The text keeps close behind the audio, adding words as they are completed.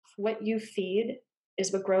What you feed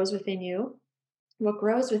is what grows within you. What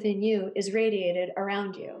grows within you is radiated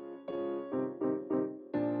around you.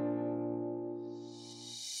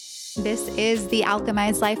 This is the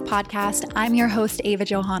Alchemized Life podcast. I'm your host, Ava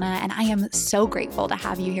Johanna, and I am so grateful to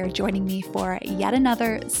have you here joining me for yet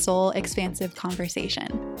another soul expansive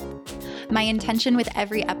conversation. My intention with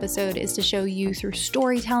every episode is to show you through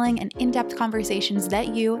storytelling and in-depth conversations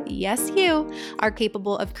that you, yes, you, are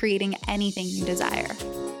capable of creating anything you desire.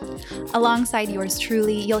 Alongside yours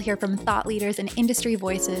truly, you'll hear from thought leaders and industry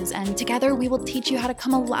voices, and together we will teach you how to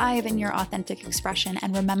come alive in your authentic expression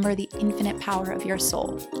and remember the infinite power of your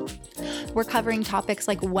soul. We're covering topics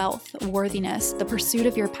like wealth, worthiness, the pursuit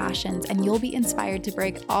of your passions, and you'll be inspired to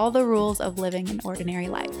break all the rules of living an ordinary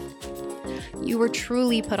life. You were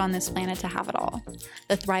truly put on this planet to have it all.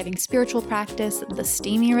 The thriving spiritual practice, the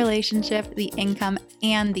steamy relationship, the income,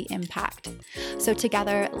 and the impact. So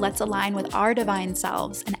together, let's align with our divine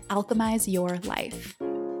selves and alchemize your life.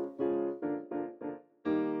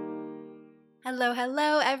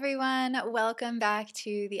 Hello, everyone. Welcome back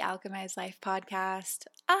to the Alchemized Life podcast.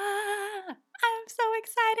 I'm so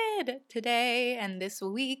excited. Today and this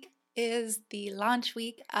week is the launch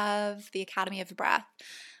week of the Academy of Breath.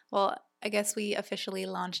 Well, I guess we officially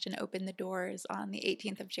launched and opened the doors on the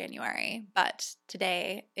 18th of January, but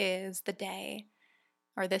today is the day,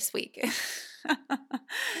 or this week.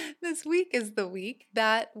 This week is the week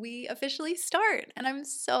that we officially start, and I'm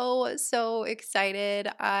so excited.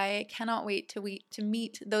 I cannot wait to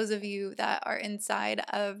meet those of you that are inside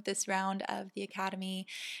of this round of the Academy.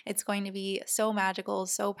 It's going to be so magical,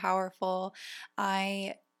 so powerful.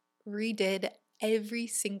 I redid every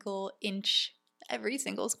single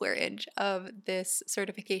square inch of this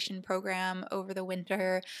certification program over the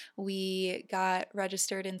winter. We got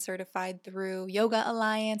registered and certified through Yoga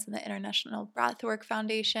Alliance and the International Breathwork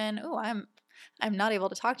Foundation. Oh, I'm not able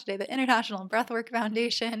to talk today. The International Breathwork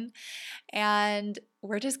Foundation. And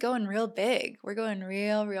we're just going real big. We're going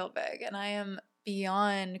real big. And I am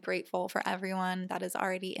beyond grateful for everyone that is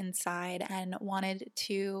already inside and wanted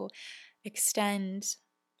to extend,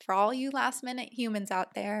 for all you last minute humans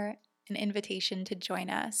out there, an invitation to join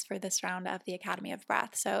us for this round of the Academy of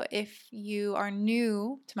Breath. So if you are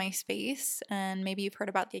new to my space and maybe you've heard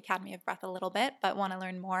about the Academy of Breath a little bit but want to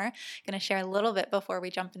learn more, I'm going to share a little bit before we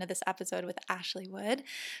jump into this episode with Ashley Wood.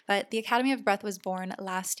 But the Academy of Breath was born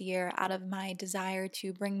last year out of my desire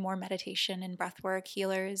to bring more meditation and breathwork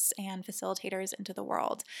healers and facilitators into the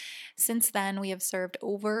world. Since then, we have served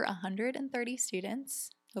over 130 students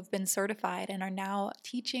who have been certified and are now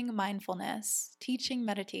teaching mindfulness, teaching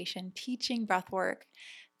meditation, teaching breathwork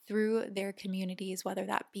through their communities, whether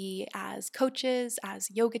that be as coaches, as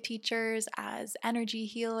yoga teachers, as energy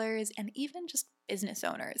healers, and even just business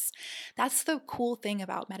owners. That's the cool thing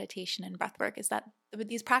about meditation and breathwork, is that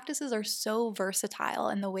these practices are so versatile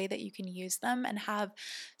in the way that you can use them and have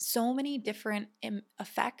so many different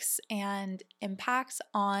effects and impacts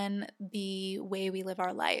on the way we live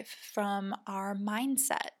our life, from our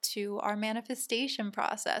mindset to our manifestation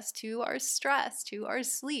process, to our stress, to our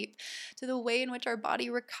sleep, to the way in which our body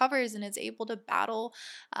recovers and is able to battle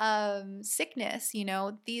sickness.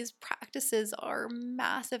 These practices are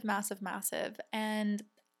massive. And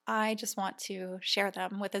I just want to share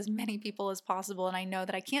them with as many people as possible. And I know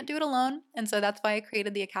that I can't do it alone. And so that's why I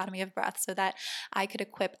created the Academy of Breath, so that I could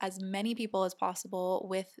equip as many people as possible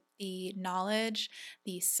with the knowledge,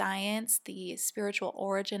 the science, the spiritual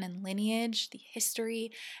origin and lineage, the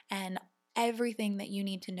history, and everything that you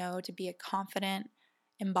need to know to be a confident,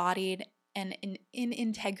 embodied, and in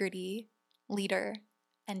integrity leader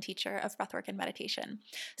and teacher of breathwork and meditation.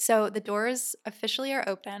 So the doors officially are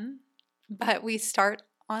open, but we start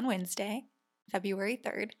on Wednesday, February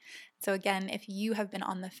 3rd. So again, if you have been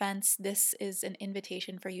on the fence, this is an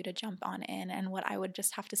invitation for you to jump on in. And what I would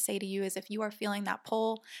just have to say to you is, if you are feeling that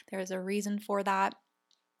pull, there is a reason for that.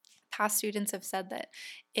 Past students have said that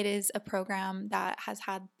it is a program that has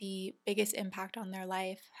had the biggest impact on their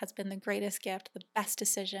life, has been the greatest gift, the best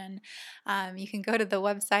decision. You can go to the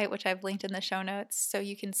website, which I've linked in the show notes, so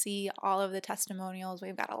you can see all of the testimonials.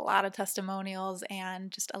 We've got a lot of testimonials and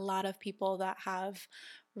just a lot of people that have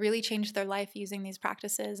really changed their life using these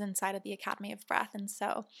practices inside of the Academy of Breath. And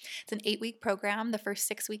so it's an 8-week program. The first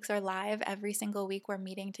 6 weeks are live. Every single week we're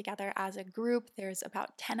meeting together as a group. There's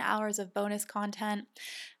about 10 hours of bonus content.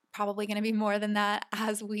 Probably going to be more than that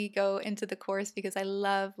as we go into the course, because I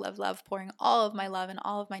love pouring all of my love and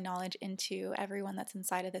all of my knowledge into everyone that's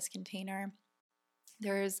inside of this container.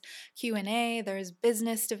 There's Q&A, there's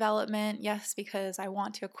business development. Yes, because I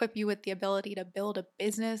want to equip you with the ability to build a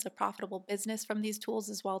business, a profitable business from these tools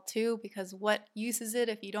as well too, because what use is it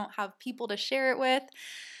if you don't have people to share it with?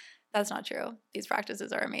 That's not true. These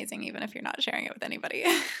practices are amazing, even if you're not sharing it with anybody.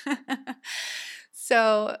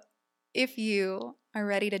 So, if you are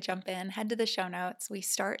ready to jump in, head to the show notes. We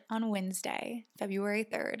start on Wednesday, February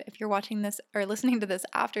 3rd. If you're watching this or listening to this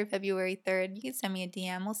after February 3rd, you can send me a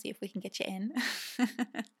DM. We'll see if we can get you in.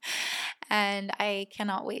 And I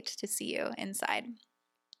cannot wait to see you inside.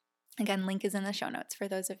 Again, link is in the show notes for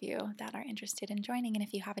those of you that are interested in joining. And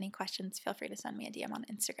if you have any questions, feel free to send me a DM on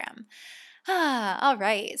Instagram. All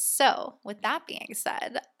right. So, with that being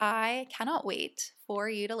said, I cannot wait for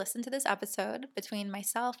you to listen to this episode between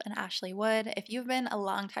myself and Ashley Wood. If you've been a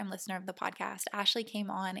longtime listener of the podcast, Ashley came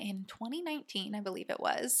on in 2019, I believe it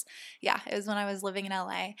was. Yeah, it was when I was living in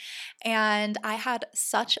LA. And I had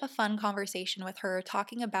such a fun conversation with her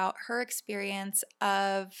talking about her experience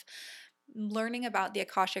of learning about the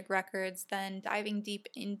Akashic Records, then diving deep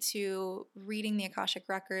into reading the Akashic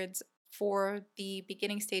Records for the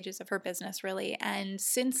beginning stages of her business, really. And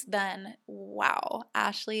since then, wow,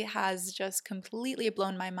 Ashley has just completely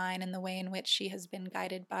blown my mind in the way in which she has been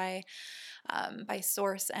guided by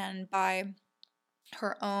Source and by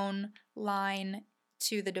her own line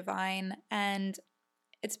to the divine. And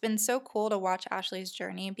it's been so cool to watch Ashley's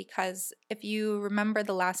journey because if you remember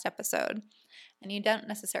the last episode, and you don't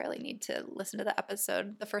necessarily need to listen to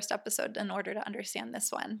the first episode, in order to understand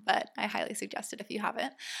this one, but I highly suggest it if you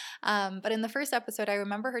haven't. But in the first episode, I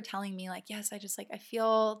remember her telling me, like, yes, I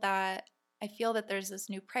feel that there's this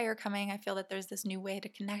new prayer coming. I feel that there's this new way to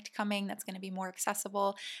connect coming that's going to be more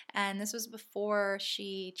accessible. And this was before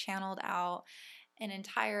she channeled out an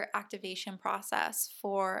entire activation process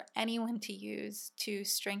for anyone to use to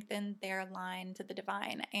strengthen their line to the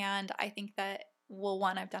divine. And I think that, well,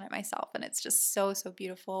 one, I've done it myself and it's just so, so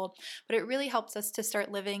beautiful. But it really helps us to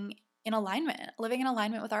start living in alignment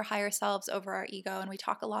with our higher selves over our ego. And we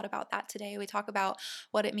talk a lot about that today. We talk about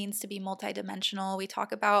what it means to be multidimensional. We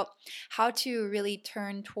talk about how to really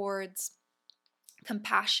turn towards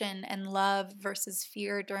compassion and love versus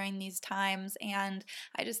fear during these times. And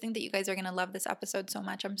I just think that you guys are going to love this episode so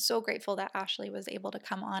much. I'm so grateful that Ashley was able to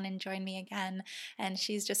come on and join me again. And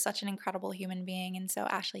she's just such an incredible human being. And so,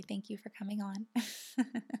 Ashley, thank you for coming on.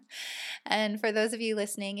 And for those of you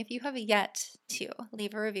listening, if you have yet to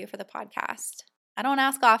leave a review for the podcast, I don't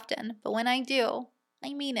ask often, but when I do,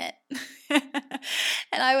 I mean it.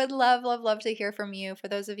 And I would love, love, love to hear from you. For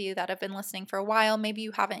those of you that have been listening for a while, maybe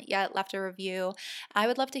you haven't yet left a review. I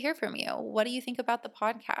would love to hear from you. What do you think about the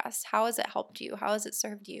podcast? How has it helped you? How has it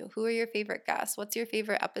served you? Who are your favorite guests? What's your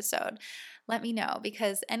favorite episode? Let me know,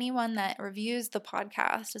 because anyone that reviews the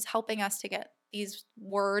podcast is helping us to get these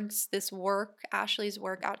words, this work, Ashley's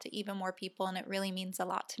work, out to even more people. And it really means a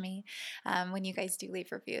lot to me when you guys do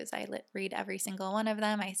leave reviews. I read every single one of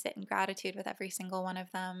them. I sit in gratitude with every single one of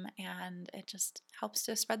them. And it just helps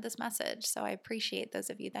to spread this message. So I appreciate those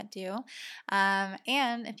of you that do.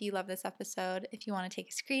 And if you love this episode, if you want to take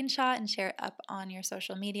a screenshot and share it up on your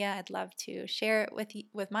social media, I'd love to share it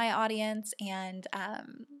with my audience and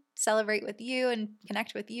celebrate with you and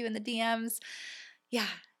connect with you in the DMs. Yeah,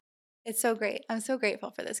 it's so great. I'm so grateful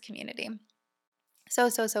for this community. So,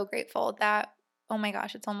 so, so grateful that, oh my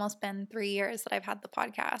gosh, it's almost been 3 years that I've had the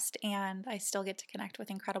podcast and I still get to connect with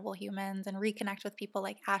incredible humans and reconnect with people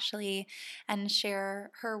like Ashley and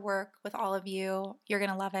share her work with all of you. You're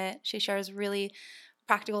going to love it. She shares really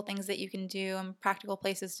practical things that you can do and practical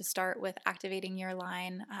places to start with activating your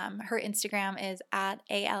line. Her Instagram is at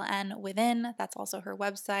ALN Within. That's also her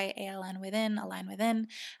website, ALN Within, Align Within.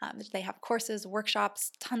 They have courses,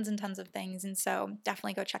 workshops, tons and tons of things. And so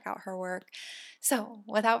definitely go check out her work. So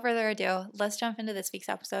without further ado, let's jump into this week's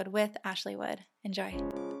episode with Ashley Wood. Enjoy.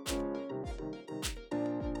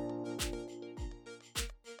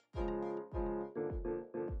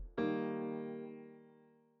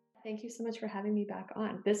 Thank you so much for having me back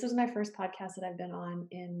on. This was my first podcast that I've been on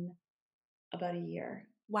in about a year.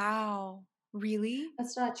 Wow. Really?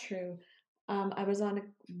 That's not true. I was on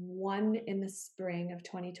one in the spring of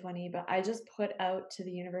 2020, but I just put out to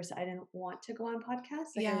the universe I didn't want to go on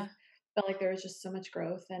podcasts. Like, I Yeah. felt like there was just so much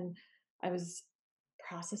growth and I was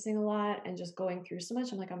processing a lot and just going through so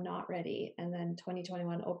much. I'm like, I'm not ready. And then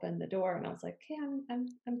 2021 opened the door and I was like, okay,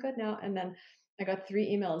 I'm good now. And then I got 3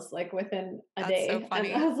 emails like within a That's so day. And I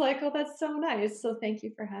funny. was like, oh, that's so nice. So thank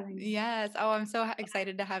you for having me. Yes. Oh, I'm so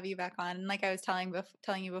excited to have you back on. And like I was telling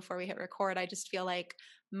you before we hit record, I just feel like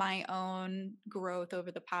my own growth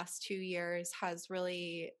over the past 2 years has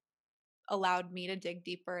really allowed me to dig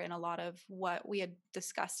deeper in a lot of what we had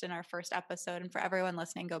discussed in our first episode. And for everyone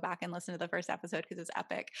listening, go back and listen to the first episode because it's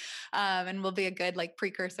epic, and will be a good like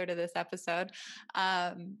precursor to this episode.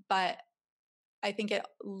 But I think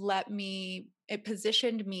it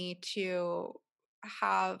positioned me to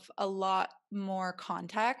have a lot more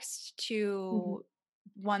context Mhm. to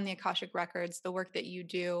one, the Akashic records, the work that you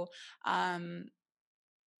do, um,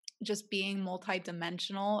 just being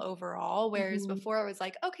multidimensional overall. Whereas Mhm. before it was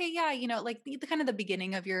like, okay, yeah, like the kind of the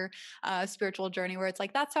beginning of your spiritual journey where it's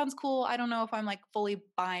like, that sounds cool. I don't know if I'm like fully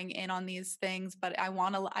buying in on these things, but I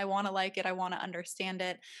want to like it. I want to understand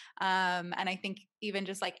it. And I think even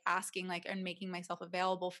just like asking like and making myself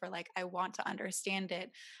available for like, I want to understand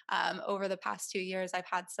it. Over the past 2 years, I've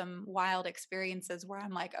had some wild experiences where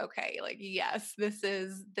I'm like, okay, like, yes, this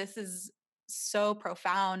is so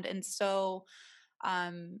profound and so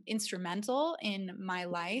instrumental in my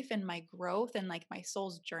life and my growth and like my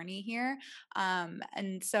soul's journey here.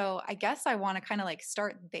 And so I guess I want to kind of like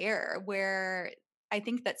start there where I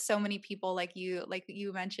think that so many people like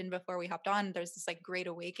you mentioned before we hopped on, there's this like great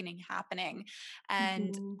awakening happening.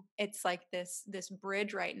 And Mhm. it's like this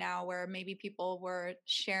bridge right now where maybe people were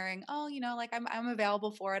sharing, oh, like I'm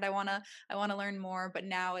available for it. I want to learn more. But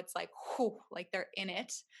now it's like, whew, like they're in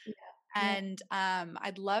it. Yeah. Yep. And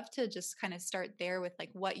I'd love to just kind of start there with like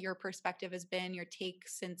what your perspective has been, your take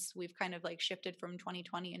since we've kind of like shifted from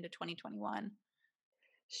 2020 into 2021.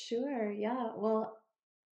 Sure. Yeah. Well,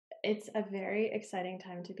 it's a very exciting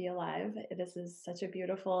time to be alive. This is such a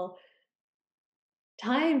beautiful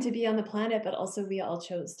time to be on the planet, but also we all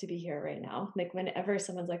chose to be here right now. Like whenever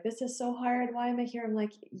someone's like, this is so hard, why am I here? I'm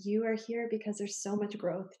like, you are here because there's so much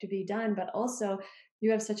growth to be done, but also you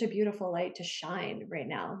have such a beautiful light to shine right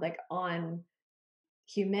now, like on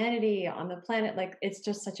humanity, on the planet. Like it's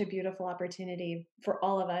just such a beautiful opportunity for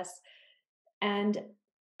all of us. And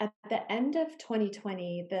at the end of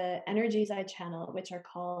 2020, the energies I channel, which are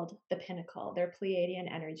called the Pinnacle, they're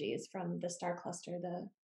Pleiadian energies from the star cluster, the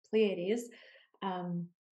Pleiades. Um,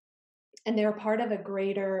 and they're part of a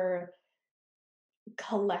greater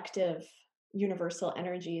collective universal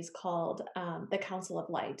energies called the Council of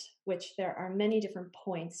Light, which there are many different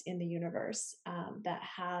points in the universe that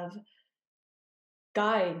have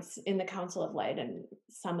guides in the Council of Light, and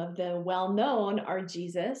some of the well known are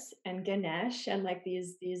Jesus and Ganesh, and like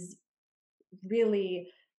these really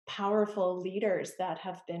powerful leaders that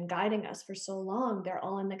have been guiding us for so long. They're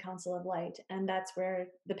all in the Council of Light, and that's where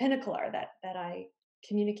the pinnacle are that I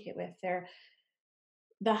communicate with. They're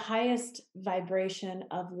the highest vibration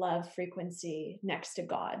of love frequency next to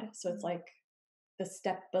God. So it's Mm. like the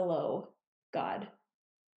step below God.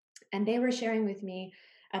 And they were sharing with me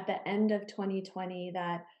at the end of 2020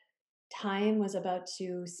 that time was about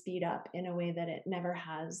to speed up in a way that it never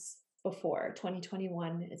has before.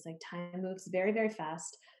 2021 is like time moves very, very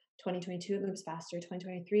fast. 2022 it moves faster.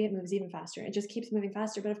 2023 it moves even faster. It just keeps moving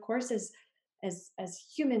faster. But of course, as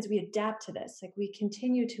humans, we adapt to this. Like we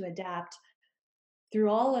continue to adapt through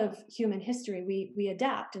all of human history. We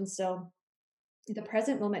adapt, and so the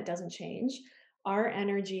present moment doesn't change. Our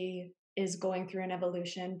energy is going through an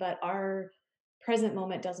evolution, but our present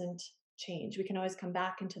moment doesn't change. We can always come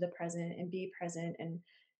back into the present and be present and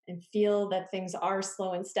feel that things are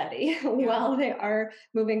slow and steady Yeah. while they are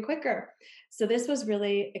moving quicker. So this was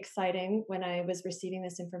really exciting when I was receiving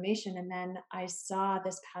this information, and then I saw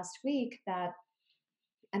this past week that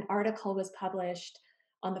an article was published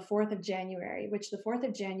on the 4th of January, which the 4th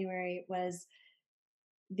of January was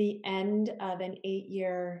the end of an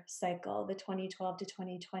 8-year cycle, the 2012 to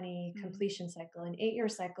 2020 Mm. completion cycle, an 8-year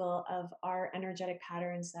cycle of our energetic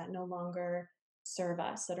patterns that no longer serve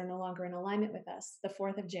us, that are no longer in alignment with us. The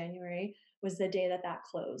 4th of January was the day that that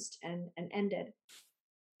closed and ended.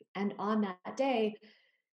 And on that day,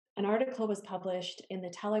 an article was published in the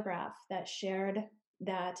Telegraph that shared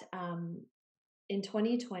that in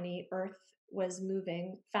 2020, Earth was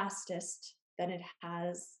moving fastest than it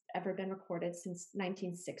has ever been recorded since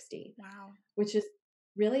 1960, Wow. which is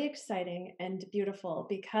really exciting and beautiful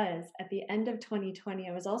because at the end of 2020,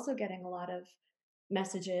 I was also getting a lot of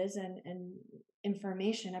messages and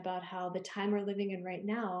information about how the time we're living in right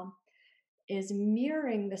now is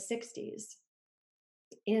mirroring the 60s,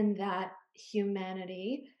 in that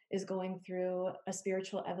humanity is going through a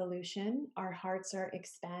spiritual evolution. Our hearts are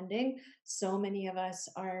expanding. So many of us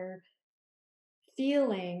are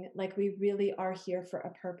feeling like we really are here for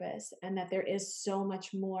a purpose and that there is so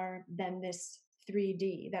much more than this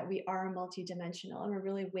 3D, that we are multidimensional, and we're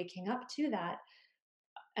really waking up to that.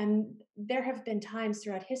 And there have been times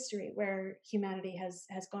throughout history where humanity has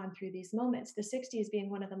gone through these moments, the 60s being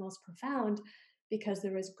one of the most profound, because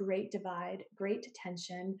there was great divide, great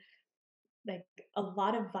tension, like a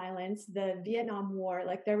lot of violence, the Vietnam War,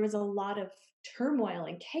 like there was a lot of turmoil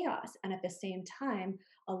and chaos. And at the same time,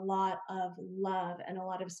 a lot of love and a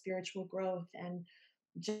lot of spiritual growth and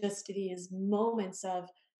just these moments of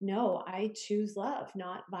no, I choose love,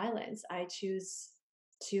 not violence. I choose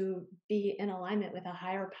to be in alignment with a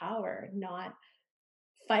higher power, not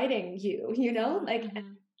fighting you, you know? Yeah. Like,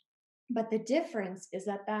 Hmm. but the difference is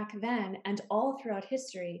that back then and all throughout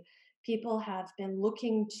history, people have been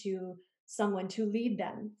looking to someone to lead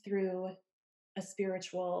them through a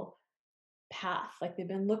spiritual path. Like they've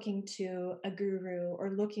been looking to a guru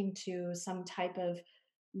or looking to some type of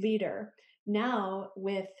leader. Now,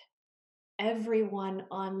 with everyone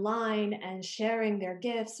online and sharing their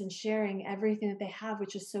gifts and sharing everything that they have,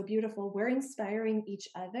 which is so beautiful, we're inspiring each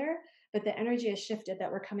other, but the energy has shifted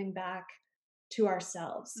that we're coming back to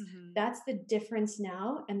ourselves. Hmm. That's the difference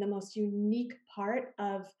now. And the most unique part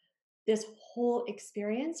of this whole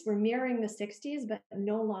experience, we're mirroring the 60s, but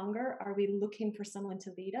no longer are we looking for someone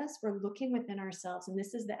to lead us. We're looking within ourselves. And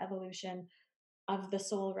this is the evolution of the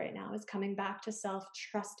soul right now, is coming back to self,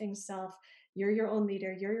 trusting self. You're your own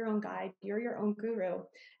leader, you're your own guide, you're your own guru.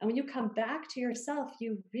 And when you come back to yourself,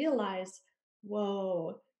 you realize,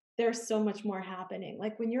 whoa, there's so much more happening.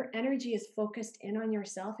 Like when your energy is focused in on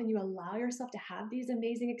yourself and you allow yourself to have these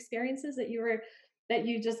amazing experiences that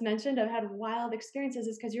you just mentioned, I've had wild experiences,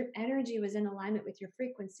 is because your energy was in alignment with your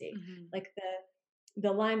frequency. Hmm. Like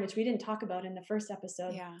the line which we didn't talk about in the first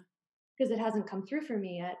episode, Yeah. because it hasn't come through for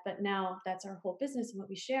me yet, but now that's our whole business and what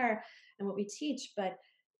we share and what we teach. But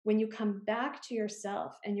when you come back to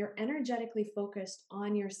yourself and you're energetically focused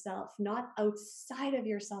on yourself, not outside of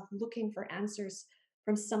yourself looking for answers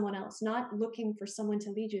from someone else, not looking for someone to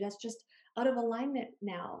lead you, that's just out of alignment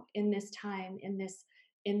now in this time, in this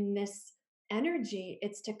energy.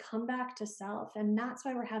 It's to come back to self. And that's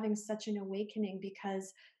why we're having such an awakening,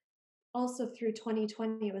 because also through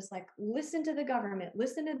 2020 it was like, listen to the government,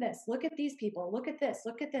 listen to this, look at these people, look at this,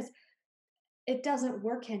 look at this. It doesn't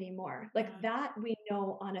work anymore. Like Yeah. that, we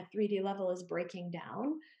know on a 3D level is breaking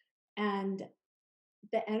down, and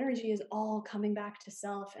the energy is all coming back to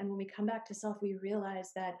self. And when we come back to self, we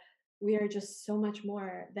realize that we are just so much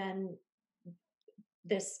more than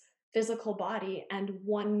this physical body. And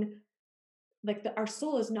one, like our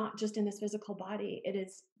soul is not just in this physical body, it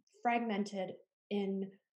is fragmented in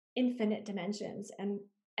infinite dimensions, and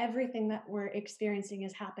everything that we're experiencing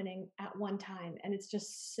is happening at one time, and it's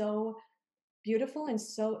just so beautiful and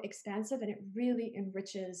so expansive, and it really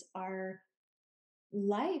enriches our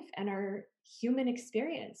life and our human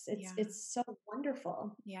experience. it's Yeah. it's so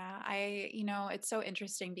wonderful. Yeah, it's so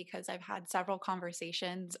interesting because I've had several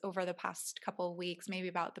conversations over the past couple of weeks, maybe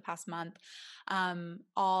about the past month,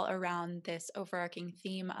 all around this overarching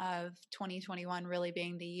theme of 2021 really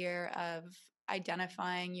being the year of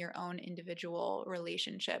identifying your own individual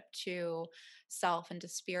relationship to self and to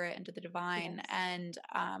spirit and to the divine. Yes.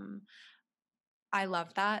 And I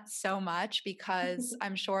love that so much because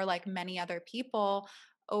I'm sure, like many other people,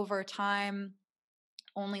 over time,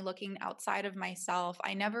 only looking outside of myself,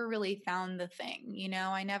 I never really found the thing,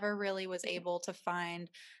 I never really was able to find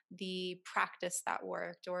the practice that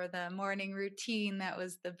worked or the morning routine that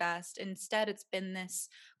was the best. Instead, it's been this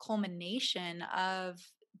culmination of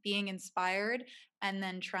being inspired and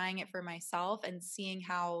then trying it for myself and seeing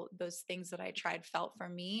how those things that I tried felt for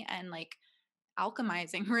me, and like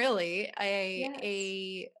alchemizing really Yes.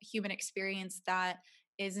 a human experience that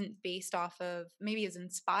isn't based off of, maybe is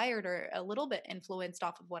inspired or a little bit influenced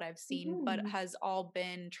off of what I've seen, but Hmm. has all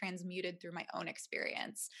been transmuted through my own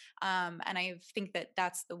experience. And I think that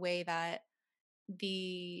that's the way that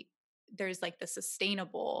the there's like the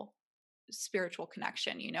sustainable spiritual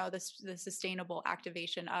connection, the sustainable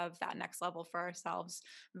activation of that next level for ourselves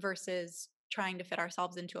versus trying to fit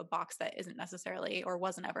ourselves into a box that isn't necessarily or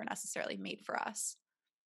wasn't ever necessarily made for us.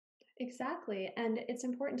 Exactly. And it's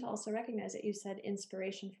important to also recognize that you said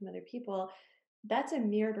inspiration from other people. That's a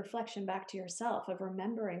mirrored reflection back to yourself of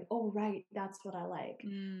remembering, oh, right, that's what I like.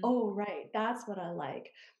 Mm, Oh, right, that's what I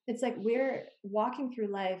like. It's like we're walking through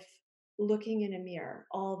life looking in a mirror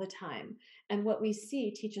all the time. And what we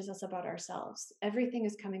see teaches us about ourselves. Everything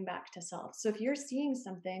is coming back to self. So if you're seeing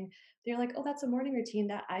something, you're like, oh, that's a morning routine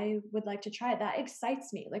that I would like to try. That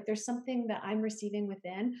excites me. Like there's something that I'm receiving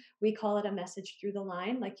within. We call it a message through the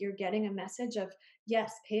line. Like you're getting a message of,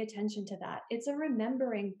 yes, pay attention to that. It's a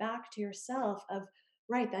remembering back to yourself of,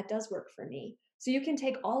 right, that does work for me. So you can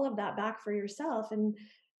take all of that back for yourself and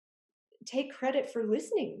take credit for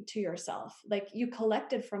listening to yourself. Like you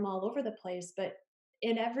collected from all over the place, but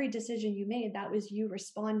in every decision you made, that was you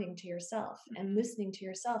responding to yourself and mhm. listening to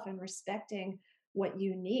yourself and respecting what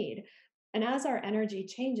you need. And as our energy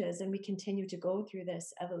changes and we continue to go through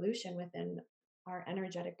this evolution within our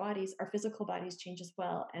energetic bodies, our physical bodies change as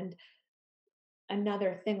well. And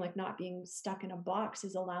another thing, like not being stuck in a box,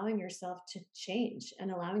 is allowing yourself to change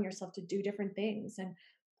and allowing yourself to do different things. And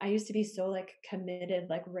I used to be so like committed,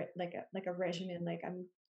 like like a regimen, like I'm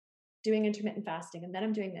doing intermittent fasting and then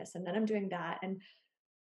I'm doing this and then I'm doing that. And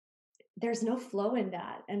there's no flow in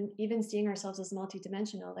that. And even seeing ourselves as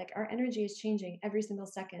multidimensional, like our energy is changing every single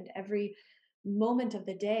second, every moment of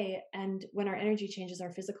the day. And when our energy changes,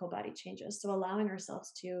 our physical body changes. So allowing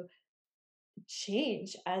ourselves to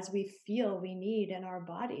change as we feel we need in our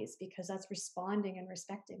bodies, because that's responding and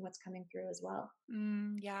respecting what's coming through as well.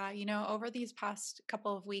 Yeah, over these past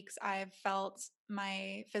couple of weeks, I've felt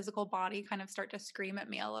my physical body kind of start to scream at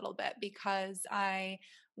me a little bit because I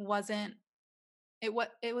wasn't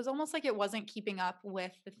it was almost like it wasn't keeping up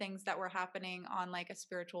with the things that were happening on like a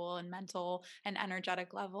spiritual and mental and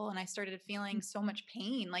energetic level, and I started feeling so much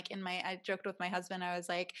pain like in my I joked with my husband, I was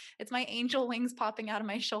like, it's my angel wings popping out of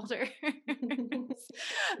my shoulder.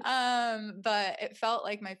 But it felt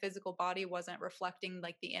like my physical body wasn't reflecting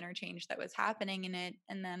like the interchange that was happening in it,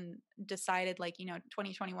 and then decided like,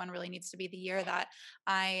 2021 really needs to be the year that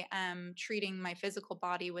I am treating my physical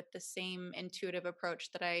body with the same intuitive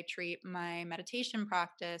approach that I treat my meditation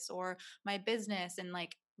practice or my business, and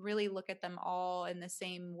like really look at them all in the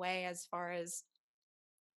same way as far as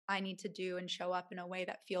I need to do and show up in a way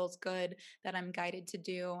that feels good, that I'm guided to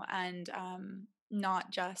do, and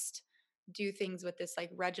not just do things with this like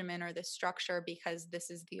regimen or this structure because this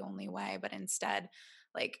is the only way, but instead,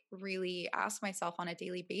 like, really ask myself on a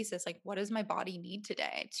daily basis, like, what does my body need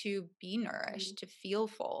today to be Mhm. nourished, to feel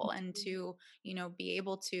full, and Mhm. to, be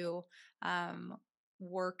able to um,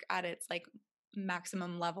 work at its like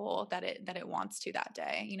maximum level that it wants to that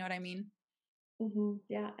day. You know what I mean? Mhm.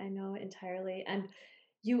 Yeah, I know entirely. And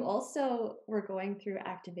you also were going through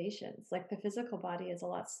activations. Like the physical body is a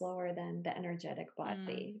lot slower than the energetic Mm,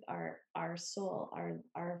 body, our soul,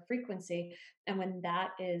 our frequency. And when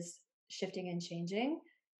that is shifting and changing,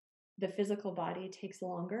 the physical body takes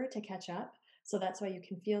longer to catch up. So that's why you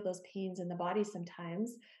can feel those pains in the body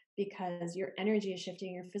sometimes, because your energy is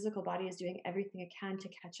shifting. Your physical body is doing everything it can to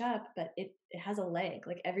catch up, but it has a lag.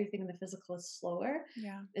 Like everything in the physical is slower.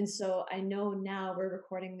 yeah. And so I know now we're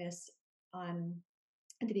recording this on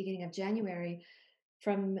at the beginning of January.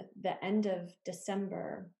 From the end of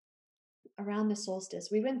December, around the solstice,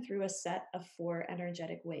 we went through a set of four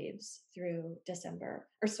energetic waves through December,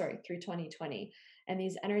 or sorry, through 2020. And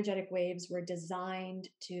these energetic waves were designed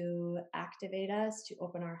to activate us, to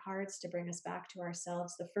open our hearts, to bring us back to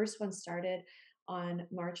ourselves. The first one started on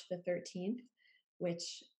March the 13th,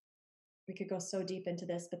 which we could go so deep into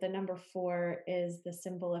this, but the number four is the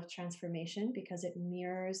symbol of transformation because it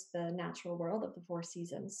mirrors the natural world of the four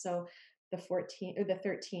seasons. So the 14th or the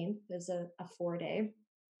 13th is a 4 day.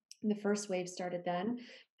 The first wave started then,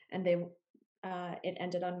 and it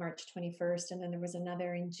ended on March 21st, and then there was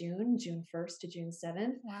another in June 1st to June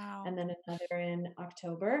 7th, Wow. and then another in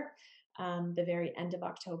October, the very end of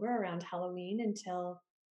October around Halloween until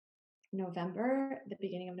November, the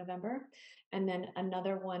beginning of November, and then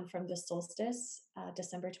another one from the solstice,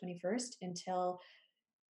 December 21st, until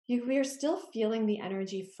we are still feeling the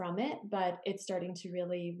energy from it, but it's starting to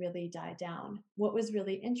really, really die down. What was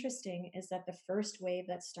really interesting is that the first wave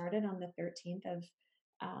that started on the 13th of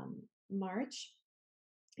March,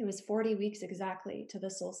 it was 40 weeks exactly to the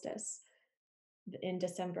solstice in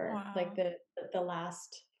December, like Wow. the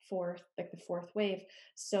last fourth, like the fourth wave.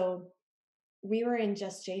 So we were in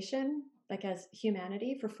gestation, like as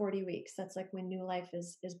humanity, for 40 weeks. That's like when new life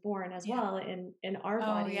is born as Yeah. well. In our Oh,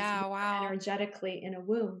 bodies, we yeah, are wow. energetically in a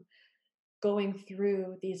womb going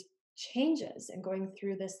through these changes and going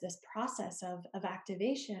through this process of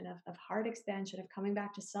activation, of heart expansion, of coming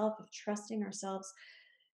back to self, of trusting ourselves.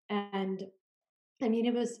 And I mean,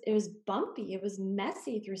 it was bumpy, it was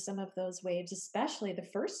messy through some of those waves, especially the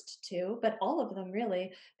first two, but all of them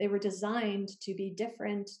really. They were designed to be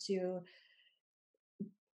different, to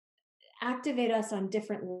activate us on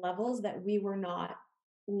different levels that we were not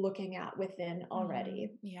looking at within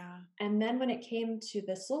already. Yeah. And then when it came to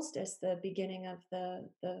the solstice, the beginning of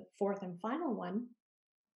the fourth and final one,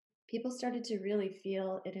 people started to really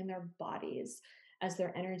feel it in their bodies as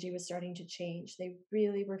their energy was starting to change. They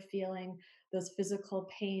really were feeling those physical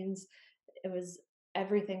pains. It was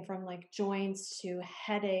everything from like joints to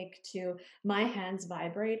headache to my hands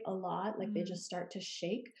vibrate a lot, like they Mm. just start to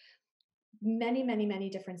shake. Many, many, many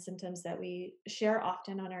different symptoms that we share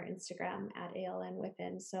often on our Instagram at ALN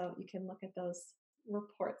Within. So you can look at those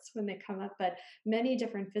reports when they come up, but many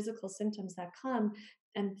different physical symptoms that come.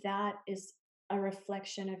 And that is a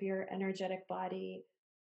reflection of your energetic body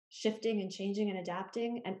shifting and changing and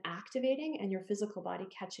adapting and activating, and your physical body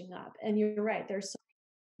catching up. And you're right, there's so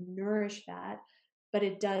nourish that, but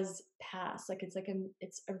it does pass. Like it's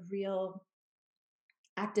a real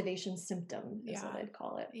activation symptom is what Yeah. I'd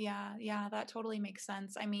call it. Yeah, yeah, that totally makes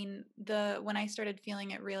sense. I mean, the when I started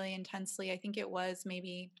feeling it really intensely, I think it was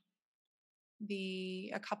maybe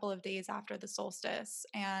the a couple of days after the solstice,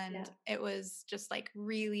 and Yeah. it was just like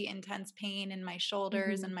really intense pain in my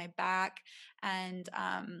shoulders and Mhm. my back. And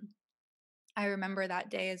I remember that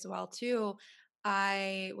day as well too.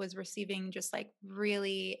 I was receiving just like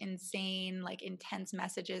really insane, like intense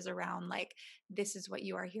messages around like, this is what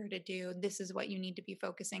you are here to do. This is what you need to be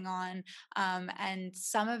focusing on. And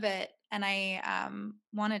some of it, and I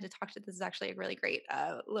wanted to talk to, this is actually a really great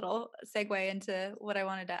little segue into what I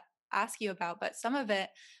wanted to ask you about, but some of it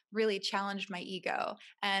really challenged my ego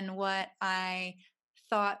and what I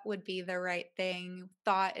thought would be the right thing,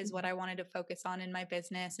 thought is what Mhm. I wanted to focus on in my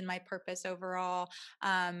business and my purpose overall.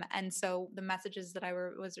 And so the messages that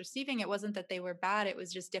was receiving, it wasn't that they were bad, it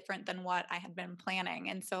was just different than what I had been planning.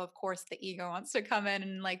 And so of course the ego wants to come in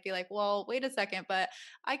and like be like, well, wait a second, but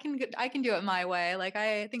I can do it my way. Like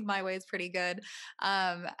I think my way is pretty good.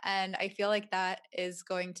 And I feel like that is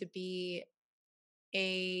going to be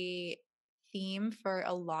a theme for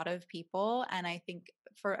a lot of people, and I think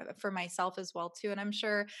for myself as well too, and I'm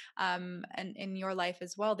sure and in your life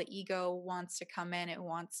as well, the ego wants to come in, it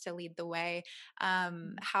wants to lead the way.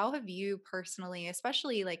 Mhm. How have you personally,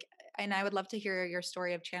 especially like, and I would love to hear your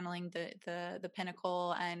story of channeling the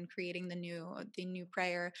pinnacle and creating the new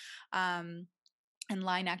prayer, um and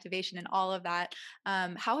line activation and all of that.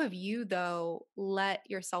 How have you, though, let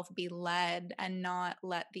yourself be led and not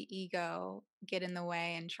let the ego get in the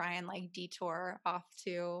way and try and like detour off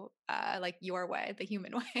to like your way, the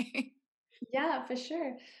human way? Yeah, for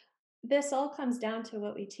sure. This all comes down to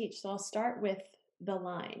what we teach. So I'll start with the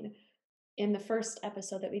line. In the first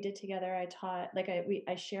episode that we did together, I taught like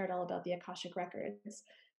I shared all about the Akashic records.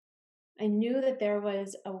 I knew that there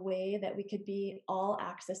was a way that we could be all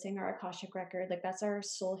accessing our Akashic record. Like that's our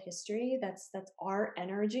soul history. That's our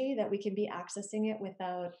energy that we can be accessing it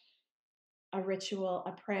without a ritual,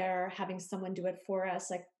 a prayer, having someone do it for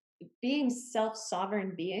us. Like being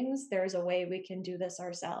self-sovereign beings, there's a way we can do this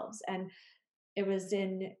ourselves. And it was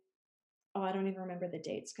in, oh, I don't even remember the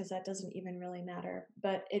dates because that doesn't even really matter.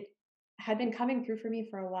 But it had been coming through for me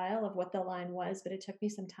for a while of what the line was, but it took me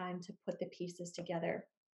some time to put the pieces together.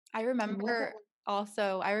 I And what the remember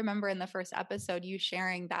also, I remember in the first episode you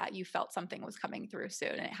sharing that you felt something was coming through soon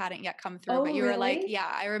and it hadn't yet come through, but Oh, you were like, really?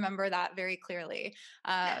 yeah, I remember that very clearly.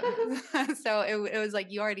 So it was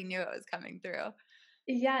like you already knew it was coming through.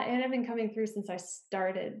 Yeah, and I've been coming through since I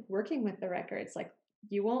started working with the records. Like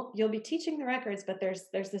you'll be teaching the records, but there's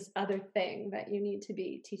this other thing that you need to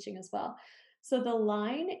be teaching as well. So the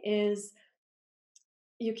line is,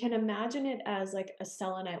 you can imagine it as like a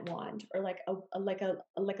selenite wand or like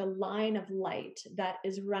a line of light that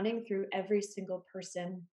is running through every single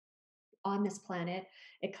person on this planet.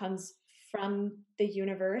 It comes from the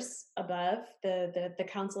universe above, the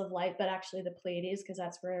Council of Light, but actually the Pleiades, because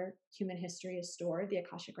that's where human history is stored. The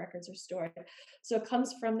Akashic records are stored. So it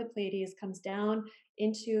comes from the Pleiades, comes down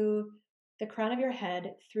into the crown of your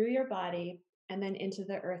head, through your body, and then into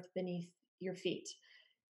the earth beneath your feet.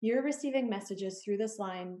 You're receiving messages through this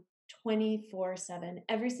line 24/7.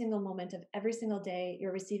 Every single moment of every single day,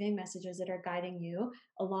 you're receiving messages that are guiding you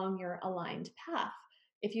along your aligned path.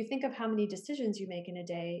 If you think of how many decisions you make in a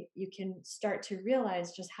day, you can start to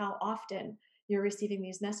realize just how often you're receiving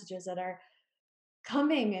these messages that are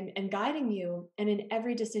coming and guiding you. And in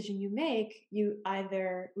every decision you make, you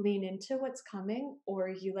either lean into what's coming or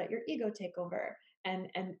you let your ego take over and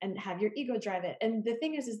have your ego drive it. And the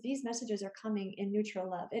thing is these messages are coming in neutral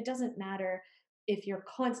love. It doesn't matter if you're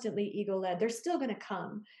constantly ego led, they're still going to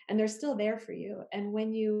come and they're still there for you. And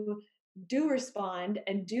when you do respond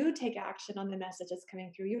and do take action on the message that's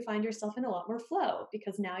coming through, you find yourself in a lot more flow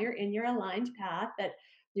because now you're in your aligned path, that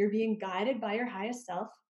you're being guided by your highest self.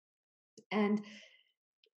 And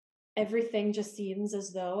everything just seems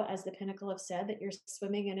as though, as the pinnacle have said, that you're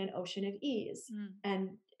swimming in an ocean of ease. Mm, And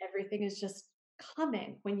everything is just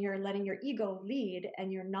coming when you're letting your ego lead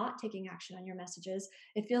and you're not taking action on your messages.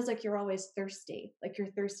 It feels like you're always thirsty, like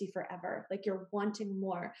you're thirsty forever, like you're wanting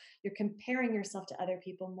more. You're comparing yourself to other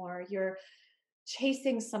people more. You're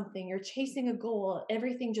chasing something, you're chasing a goal.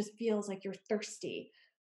 Everything just feels like you're thirsty.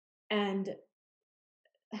 And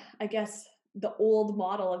I guess the old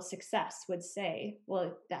model of success would say,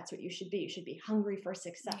 well, that's what you should be. You should be hungry for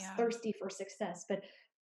success, yeah. thirsty for success. But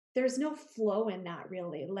there's no flow in that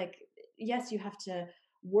really. Like, yes, you have to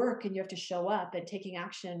work and you have to show up and taking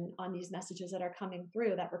action on these messages that are coming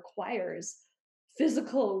through. That requires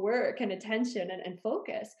physical work and attention and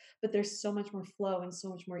focus. But there's so much more flow and so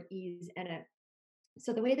much more ease in it.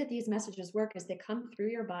 So the way that these messages work is they come through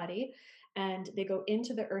your body and they go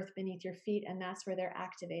into the earth beneath your feet, and that's where they're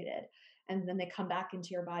activated. And then they come back into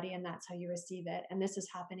your body, and that's how you receive it. And this is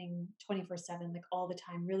happening 24/7, like all the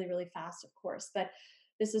time, really, really fast, of course. But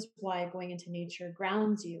this is why going into nature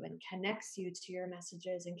grounds you and connects you to your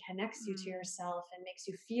messages and connects you to Mm. yourself and makes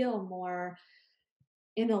you feel more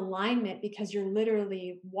in alignment, because you're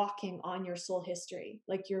literally walking on your soul history.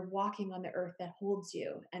 Like you're walking on the earth that holds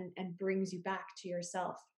you and brings you back to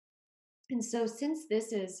yourself. And so, since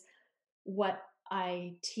this is what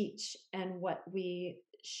I teach and what we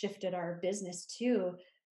shifted our business to,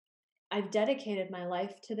 I've dedicated my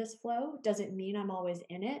life to this flow. Does it mean I'm always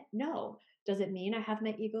in it? No. Does it mean I have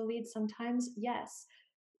my ego lead sometimes? Yes.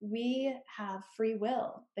 We have free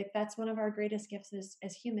will. Like that's one of our greatest gifts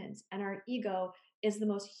as humans. And our ego is the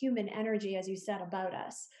most human energy, as you said, about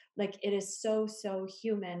us. Like it is so, so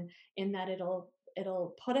human in that it'll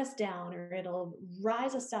put us down or it'll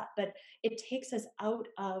rise us up, but it takes us out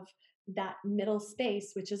of that middle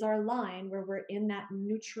space, which is our line where we're in that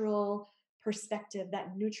neutral perspective,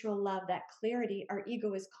 that neutral love, that clarity. Our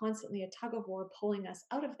ego is constantly a tug of war pulling us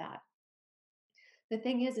out of that. The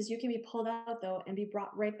thing is you can be pulled out though and be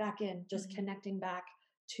brought right back in, just Mhm. connecting back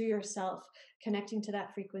to yourself, connecting to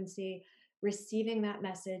that frequency, receiving that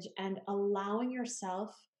message, and allowing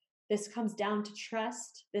yourself. This comes down to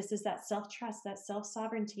trust. This is that self trust, that self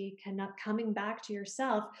sovereignty, cannot coming back to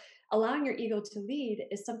yourself. Allowing your ego to lead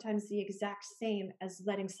is sometimes the exact same as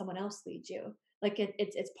letting someone else lead you. Like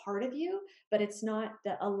it's part of you, but it's not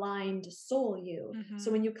the aligned soul you. So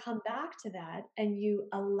Mhm. when you come back to that and you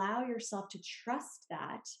allow yourself to trust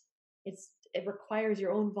that, it requires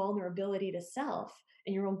your own vulnerability to self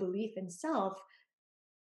and your own belief in self.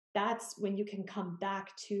 That's when you can come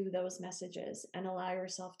back to those messages and allow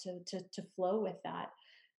yourself to flow with that.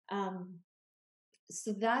 Um,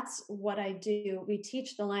 so that's what I do. We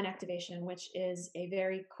teach the line activation, which is a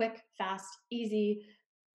very quick, fast, easy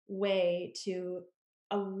way to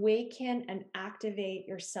awaken and activate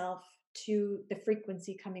yourself to the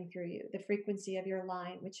frequency coming through you, the frequency of your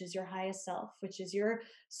line, which is your highest self, which is your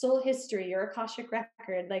soul history, your Akashic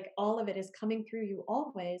record. Like all of it is coming through you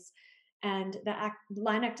always. And the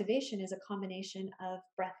line activation is a combination of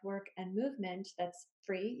breath work and movement that's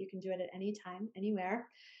free. You can do it at any time, anywhere.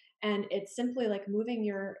 And it's simply like moving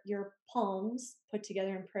your palms put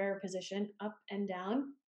together in prayer position up and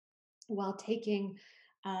down while taking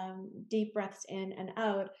deep breaths in and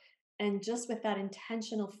out, and just with that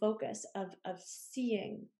intentional focus of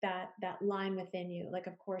seeing that line within you, like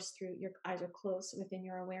of course through your eyes are closed within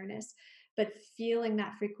your awareness, but feeling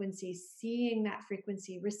that frequency, seeing that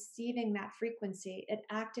frequency, receiving that frequency. It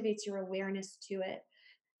activates your awareness to it.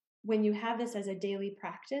 When you have this as a daily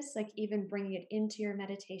practice, like even bringing it into your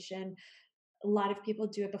meditation, a lot of people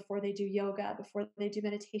do it before they do yoga, before they do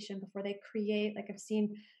meditation, before they create. Like I've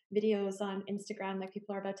seen videos on Instagram, like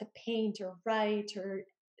people are about to paint or write or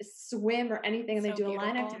swim or anything, and they So do a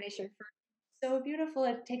line beautiful. activation for so beautiful.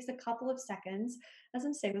 It takes a couple of seconds. As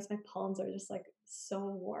I'm saying this, my palms are just like so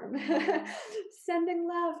warm, Mm. sending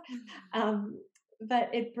love. Um,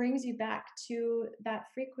 but it brings you back to that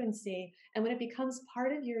frequency. And when it becomes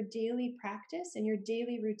part of your daily practice and your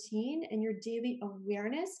daily routine and your daily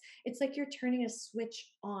awareness, it's like you're turning a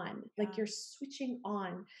switch on, like Yeah. you're switching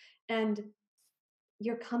on. And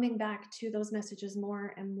you're coming back to those messages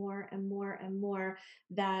more and more and more and more,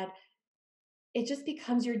 that it just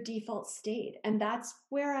becomes your default state. And that's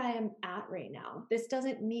where I am at right now. This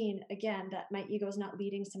doesn't mean, again, that my ego is not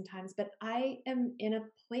leading sometimes, but I am in a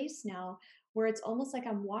place now where it's almost like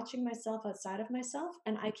I'm watching myself outside of myself,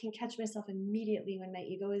 and I can catch myself immediately when my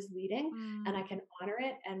ego is leading, and I Mm. can honor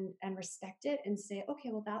it and respect it and say, okay,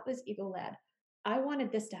 well, that was ego led. I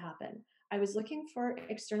wanted this to happen. I was looking for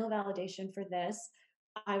external validation for this.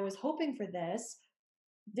 I was hoping for this.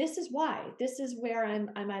 This is why. This is where I'm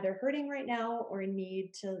either hurting right now, or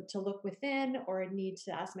need to look within, or need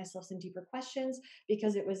to ask myself some deeper questions,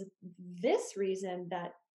 because it was this reason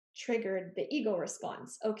that triggered the ego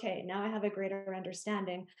response. Okay, now I have a greater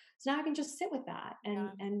understanding. So now I can just sit with that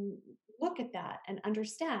Yeah. and look at that and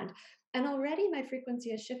understand. And already my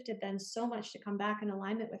frequency has shifted then so much to come back in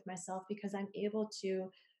alignment with myself, because I'm able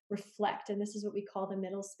to reflect. And this is what we call the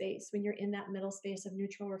middle space, when you're in that middle space of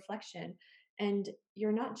neutral reflection, and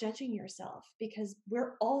you're not judging yourself, because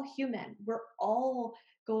we're all human. We're all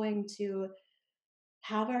going to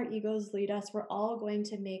have our egos lead us. We're all going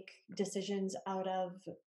to make decisions out of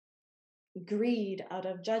greed, out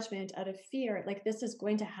of judgment, out of fear. Like this is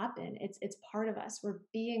going to happen. It's part of us. We're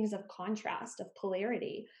beings of contrast, of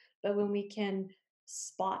polarity. But when we can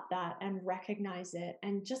spot that and recognize it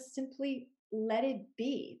and just simply let it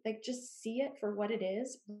be. Like, just see it for what it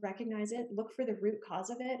is, recognize it, look for the root cause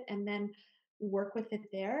of it, and then work with it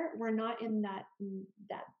there. We're not in that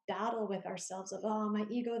battle with ourselves of, oh, my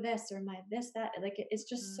ego this or my this that. Like, it's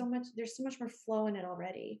just so Mm. much. There's so much more flow in it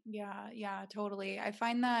already. Yeah, yeah, totally. I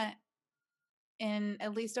find that in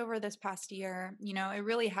at least over this past year, it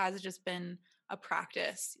really has just been a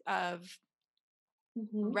practice of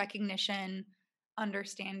Hmm. recognition,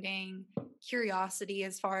 understanding, curiosity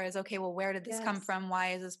as far as, okay, well, where did this come Yes. from?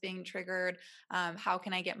 Why is this being triggered? How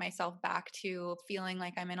can I get myself back to feeling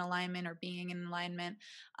like I'm in alignment or being in alignment?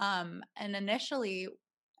 And initially,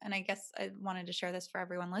 and I guess I wanted to share this for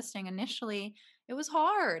everyone listening. Initially, it was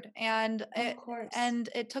hard, and Oh, of it course. and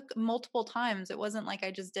it took multiple times. It wasn't like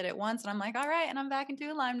I just did it once and I'm like, all right, and I'm back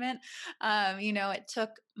into alignment. It took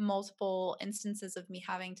multiple instances of me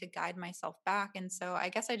having to guide myself back. And so I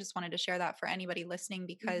guess I just wanted to share that for anybody listening,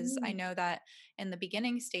 because I Hmm. know that in the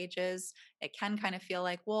beginning stages, it can kind of feel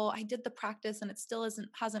like, well, I did the practice and it still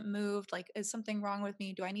hasn't moved. Like, is something wrong with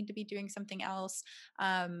me? Do I need to be doing something else?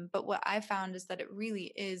 But what I found is that it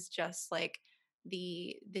really is just like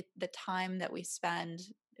the time that we spend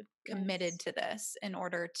committed Yes. to this in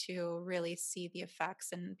order to really see the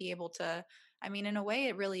effects and be able to, I mean, in a way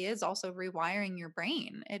it really is also rewiring your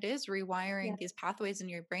brain. It is rewiring these Yes. pathways in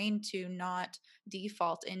your brain to not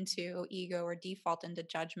default into ego or default into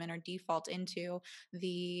judgment or default into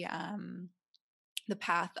the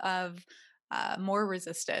path of more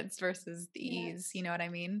resistance versus the ease. You Yes. know what I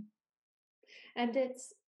mean? And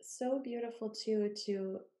it's so beautiful too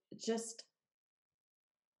to just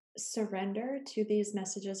surrender to these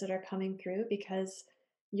messages that are coming through, because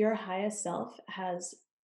your highest self has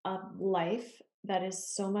a life that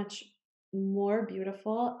is so much more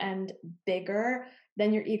beautiful and bigger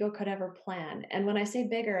than your ego could ever plan. And when I say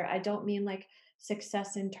bigger, I don't mean like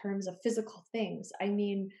success in terms of physical things. I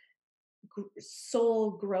mean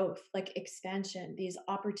soul growth, like expansion, these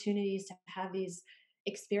opportunities to have these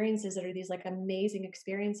experiences that are these like amazing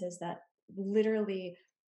experiences that literally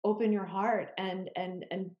open your heart. And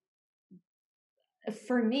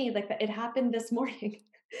for me, like, it happened this morning.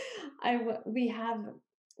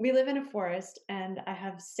 We live in a forest, and I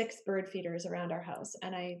have 6 bird feeders around our house,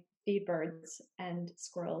 and I feed birds and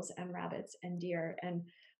squirrels and rabbits and deer, and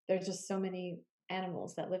there's just so many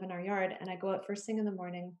animals that live in our yard, and I go out first thing in the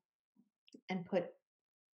morning and put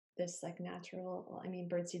this, like, natural, well, I mean,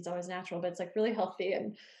 bird seed's always natural, but it's, like, really healthy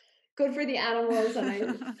and good for the animals, and I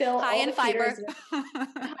fill High all in the feeders fiber. with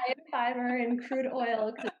high in fiber and crude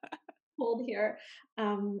oil, 'cause cold here.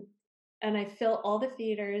 Um, and I fill all the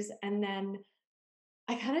feeders, and then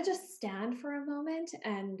I kind of just stand for a moment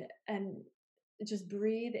and just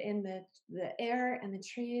breathe in the air and the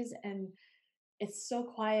trees, and it's so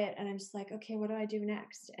quiet, and I'm just like, okay, what do I do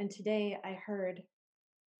next? And today I heard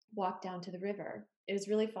walk down to the river. It was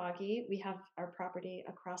really foggy. We have our property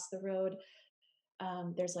across the road.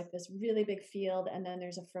 There's like this really big field, and then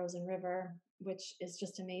there's a frozen river, which is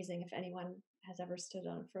just amazing if anyone has ever stood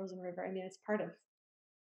on a frozen river. I mean, it's part of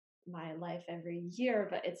my life every year,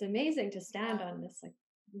 but it's amazing to stand Yeah. on this like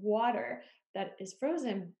water that is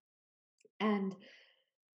frozen. And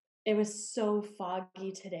it was so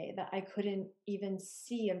foggy today that I couldn't even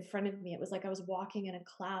see in front of me. It was like I was walking in a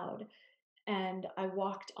cloud, and I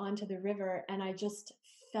walked onto the river, and I just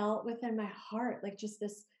felt within my heart like just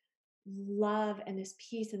this love and this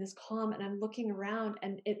peace and this calm. And I'm looking around,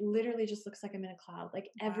 and it literally just looks like I'm in a cloud, like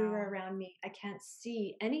everywhere Wow. around me. I can't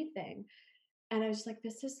see anything. And I was like,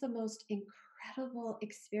 this is the most incredible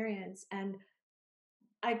experience. And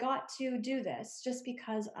I got to do this just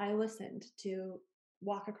because I listened to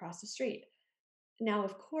walk across the street. Now,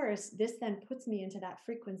 of course, this then puts me into that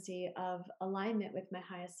frequency of alignment with my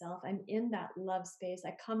highest self. I'm in that love space.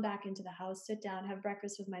 I come back into the house, sit down, have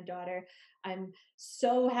breakfast with my daughter. I'm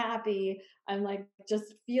so happy. I'm like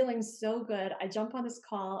just feeling so good. I jump on this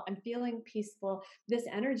call. I'm feeling peaceful. This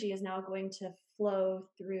energy is now going to flow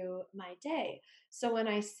through my day. So when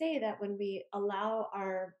I say that, when we allow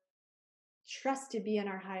our trust to be in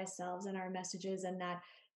our highest selves and our messages, and that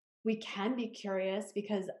we can be curious,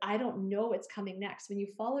 because I don't know what's coming next. When you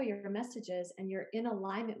follow your messages and you're in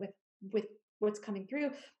alignment with what's coming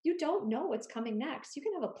through, you don't know what's coming next. You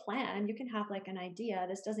can have a plan, you can have like an idea.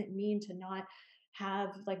 This doesn't mean to not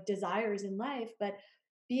have like desires in life, but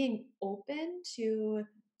being open to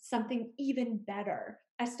something even better.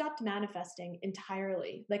 I stopped manifesting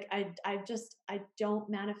entirely. Like I don't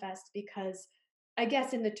manifest because, I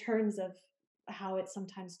guess, in the terms of how it's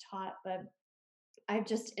sometimes taught, but I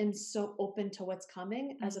just am so open to what's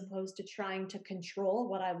coming, as Mm. opposed to trying to control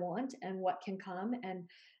what I want and what can come, and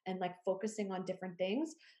like focusing on different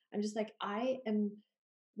things. I'm just like, I am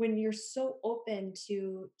when you're so open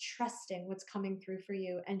to trusting what's coming through for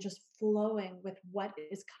you and just flowing with what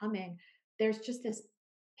is coming, there's just this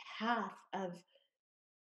path of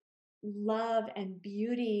love and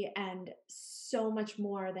beauty and so much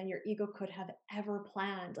more than your ego could have ever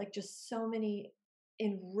planned. Like, just so many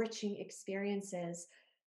enriching experiences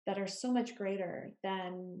that are so much greater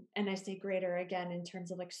than, and I say greater again in terms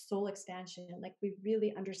of like soul expansion, like we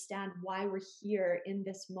really understand why we're here in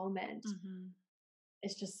this moment. Mhm.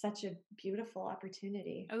 It's just such a beautiful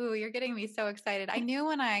opportunity. Oh, you're getting me so excited. I knew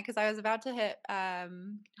because I was about to hit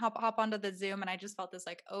hop onto the Zoom and I just felt this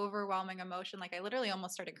like overwhelming emotion. Like I literally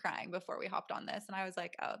almost started crying before we hopped on this. And I was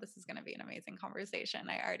like, oh, this is gonna be an amazing conversation.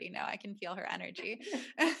 I already know. I can feel her energy.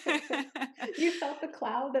 You felt the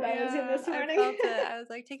cloud that I was in Yeah, this I morning. felt it. I was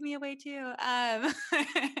like, take me away too.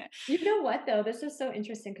 You know what though? This is so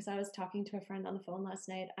interesting because I was talking to a friend on the phone last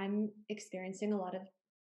night. I'm experiencing a lot of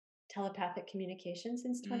telepathic communication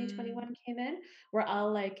since mm, 2021 came in, where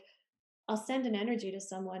I'll send an energy to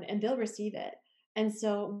someone and they'll receive it. And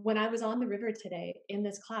so when I was on the river today in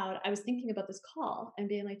this cloud, I was thinking about this call and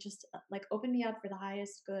being like, just like open me up for the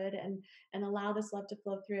highest good and allow this love to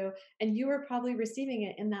flow through. And you were probably receiving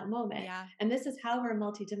it in that moment. yeah, And this is how we're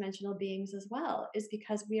multidimensional beings as well, is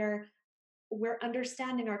because we're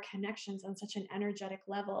understanding our connections on such an energetic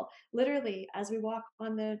level. Literally, as we walk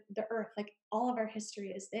on the earth, like all of our history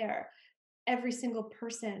is there. Every single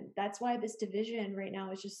person. That's why this division right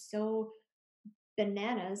now is just so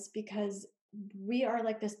bananas, because we are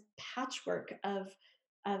like this patchwork of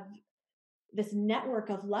this network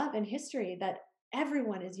of love and history that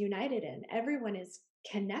everyone is united in, everyone is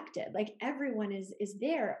connected, like everyone is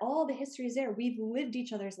there, all the history is there, we've lived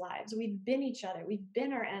each other's lives, we've been each other, we've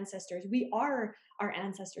been our ancestors, we are our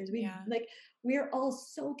ancestors, we yeah, like, we're all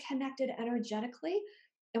so connected energetically.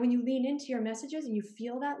 And when you lean into your messages and you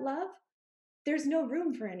feel that love, there's no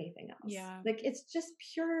room for anything else. yeah, Like, it's just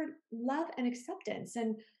pure love and acceptance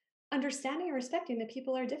and understanding and respecting that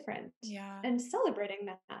people are different yeah. and celebrating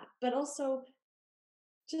that, but also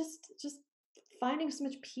just finding so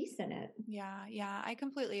much peace in it. Yeah, yeah, I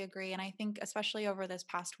completely agree. And I think, especially over this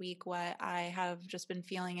past week, what I have just been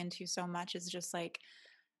feeling into so much is just like,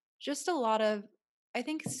 just a lot of, I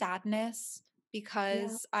think, sadness Yeah.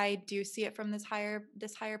 because I do see it from this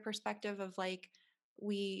higher perspective of like,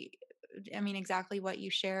 we, I mean, exactly what you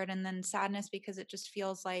shared. And then sadness because it just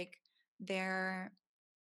feels like there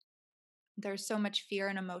there's so much fear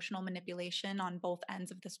and emotional manipulation on both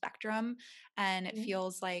ends of the spectrum. And it Yeah.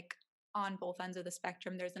 feels like on both ends of the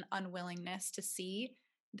spectrum, there's an unwillingness to see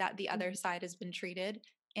that the other Mhm. side has been treated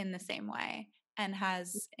in the same way and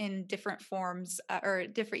has in different forms or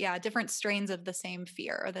different yeah different strains of the same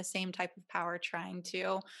fear or the same type of power trying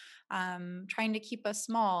to keep us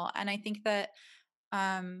small. And I think that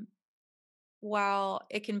um while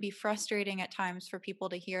it can be frustrating at times for people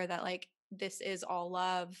to hear that like this is all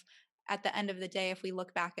love, at the end of the day, if we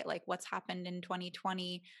look back at like what's happened in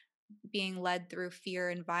 2020, being led through fear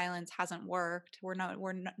and violence hasn't worked. We're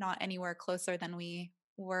not anywhere closer than we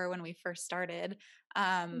were when we first started.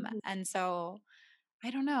 Mhm. And so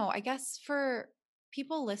I don't know. I guess for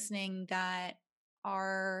people listening that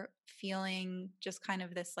are feeling just kind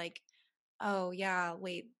of this like, oh, yeah,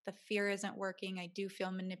 wait, the fear isn't working. I do feel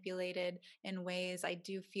manipulated in ways. I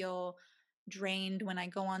do feel drained when I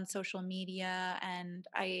go on social media and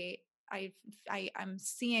I I'm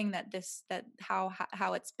seeing that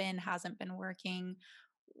how it's been hasn't been working.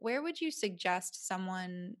 Where would you suggest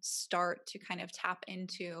someone start to kind of tap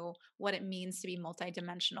into what it means to be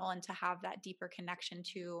multidimensional and to have that deeper connection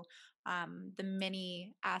to the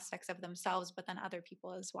many aspects of themselves, but then other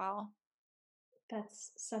people as well?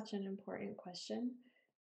 That's such an important question,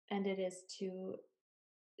 and it is to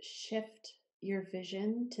shift your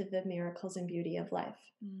vision to the miracles and beauty of life.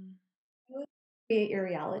 Mm, You create your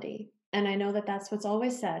reality, and I know that that's what's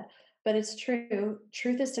always said, but it's true.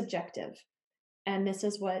 Truth is subjective. And this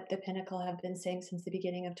is what the Pinnacle have been saying since the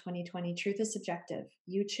beginning of 2020. Truth is subjective.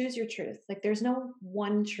 You choose your truth. Like, there's no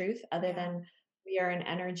one truth other yeah. than we are an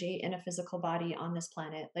energy in a physical body on this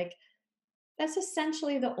planet. Like, that's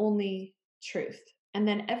essentially the only truth. And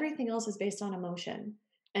then everything else is based on emotion.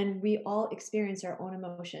 And we all experience our own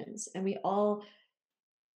emotions and we all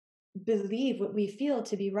believe what we feel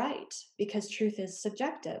to be right because truth is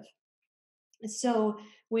subjective. So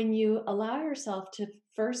when you allow yourself to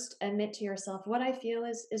first admit to yourself what I feel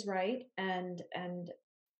is right, and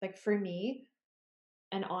like for me,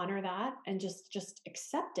 and honor that and just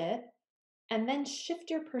accept it, and then shift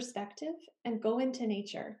your perspective and go into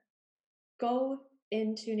nature. Go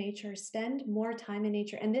into nature, spend more time in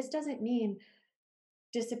nature. And this doesn't mean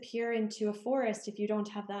disappear into a forest if you don't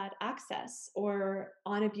have that access, or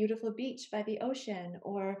on a beautiful beach by the ocean,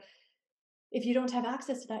 or if you don't have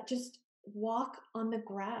access to that, just walk on the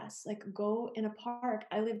grass, like go in a park.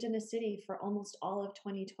 I lived in a city for almost all of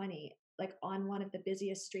 2020, like on one of the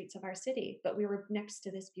busiest streets of our city, but we were next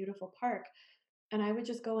to this beautiful park. And I would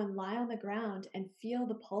just go and lie on the ground and feel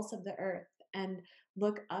the pulse of the earth and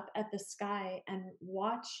look up at the sky and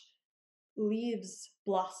watch leaves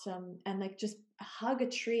blossom and like just hug a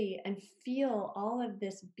tree and feel all of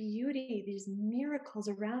this beauty, these miracles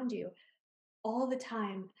around you all the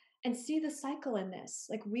time, and see the cycle in this.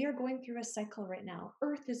 Like, we are going through a cycle right now.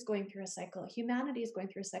 Earth is going through a cycle. Humanity is going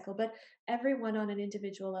through a cycle, but everyone on an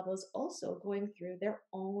individual level is also going through their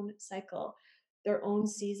own cycle, their own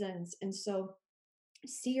seasons. And so,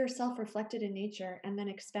 see yourself reflected in nature and then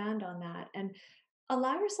expand on that and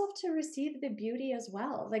allow yourself to receive the beauty as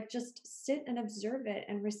well. Like, just sit and observe it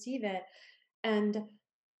and receive it. And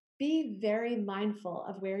be very mindful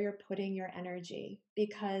of where you're putting your energy,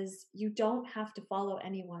 because you don't have to follow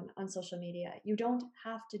anyone on social media. You don't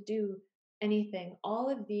have to do anything. All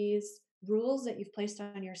of these rules that you've placed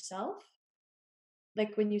on yourself,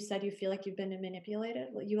 like when you said you feel like you've been manipulated,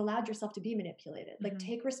 well, you allowed yourself to be manipulated. Like, Mhm.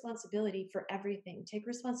 take responsibility for everything. Take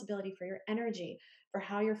responsibility for your energy, for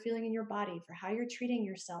how you're feeling in your body, for how you're treating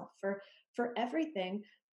yourself, for everything,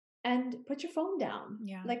 and put your phone down.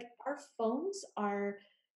 Yeah. Like, our phones are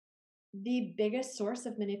the biggest source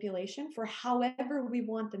of manipulation for however we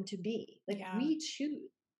want them to be. Like, Yeah. we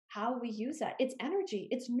choose how we use that. It's energy,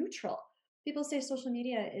 it's neutral. People say social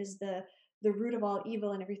media is the root of all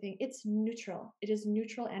evil and everything. It's neutral. It is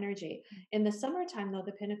neutral energy. In the summertime, though,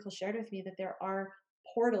 the Pinnacle shared with me that there are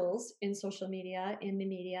portals in social media, in the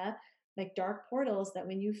media, like dark portals, that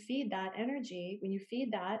when you feed that energy, when you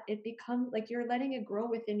feed that, it becomes like you're letting it grow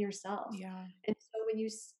within yourself. Yeah. And so when you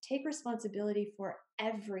take responsibility for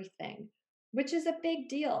everything, which is a big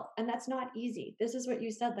deal, and that's not easy. This is what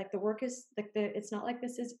you said, like the work is like it's not like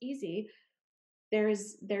this is easy.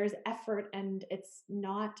 There's effort, and it's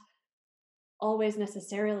not always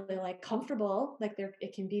necessarily like comfortable. Like, there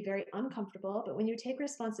it can be very uncomfortable, but when you take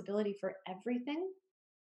responsibility for everything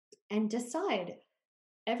and decide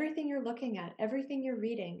everything you're looking at, everything you're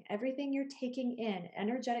reading, everything you're taking in,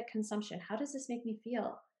 energetic consumption. How does this make me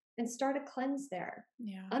feel? And start a cleanse there.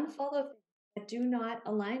 Yeah. Unfollow things that do not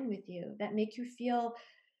align with you, that make you feel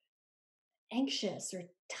anxious or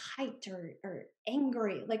tight or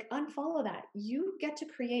angry. Like, unfollow that. You get to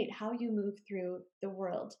create how you move through the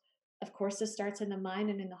world. Of course, this starts in the mind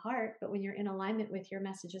and in the heart, but when you're in alignment with your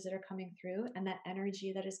messages that are coming through and that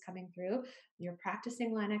energy that is coming through, you're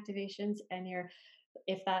practicing line activations, and you're,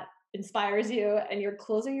 if that inspires you, and you're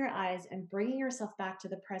closing your eyes and bringing yourself back to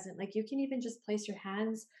the present. Like, you can even just place your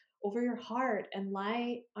hands over your heart and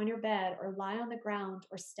lie on your bed or lie on the ground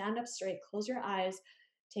or stand up straight, close your eyes,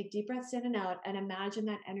 take deep breaths in and out, and imagine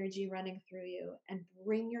that energy running through you and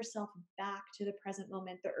bring yourself back to the present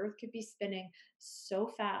moment. The earth could be spinning so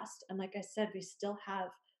fast. And like I said, we still have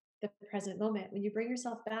the present moment. When you bring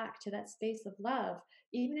yourself back to that space of love,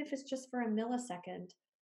 even if it's just for a millisecond,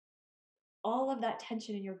 all of that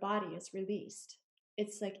tension in your body is released.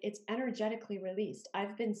 It's like it's energetically released.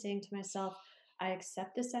 I've been saying to myself, I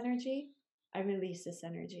accept this energy, I release this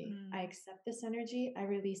energy. I Mm. accept this energy, I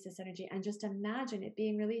release this energy. And just imagine it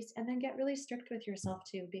being released, and then get really strict with yourself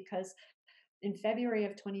too, because in February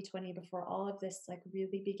of 2020, before all of this like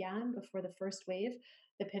really began, before the first wave,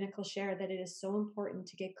 the Pinnacle shared that it is so important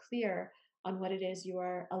to get clear on what it is you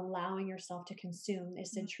are allowing yourself to consume. They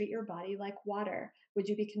said, Mhm. treat your body like water. Would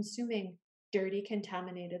you be consuming dirty,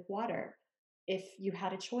 contaminated water? If you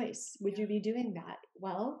had a choice, would you Yeah. be doing that?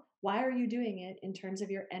 Well, why are you doing it in terms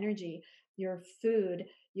of your energy, your food,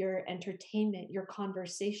 your entertainment, your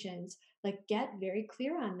conversations? Like, get very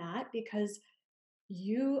clear on that, because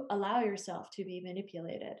you allow yourself to be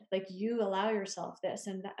manipulated. Like, you allow yourself this.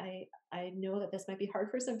 And I know that this might be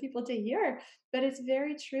hard for some people to hear, but it's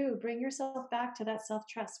very true. Bring yourself back to that self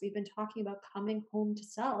trust. We've been talking about coming home to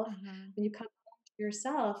self. Mhm. When you come home to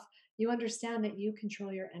yourself, you understand that you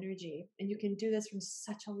control your energy, and you can do this from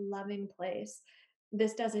such a loving place.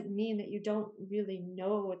 This doesn't mean that you don't really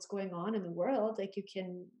know what's going on in the world. Like, you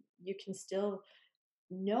can still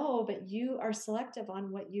know, but you are selective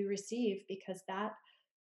on what you receive, because that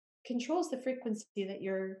controls the frequency that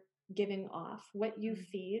you're giving off. What you Mm.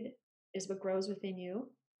 feed is what grows within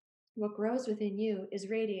you. What grows within you is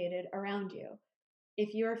radiated around you.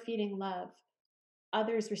 If you're feeding love,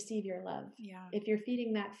 others receive your love. Yeah. If you're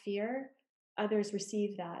feeding that fear, others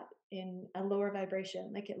receive that in a lower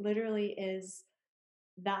vibration. Like, it literally is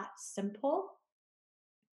that simple.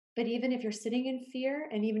 But even if you're sitting in fear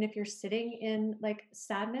and even if you're sitting in like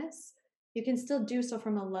sadness, you can still do so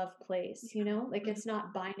from a love place, you know? Like Mhm. it's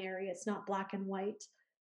not binary, it's not black and white.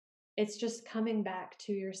 It's just coming back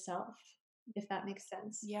to yourself, if that makes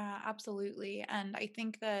sense. Yeah, absolutely. And I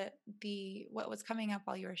think that the what was coming up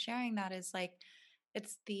while you were sharing that is like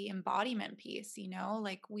it's the embodiment piece, you know?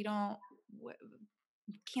 Like we don't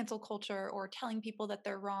cancel culture or telling people that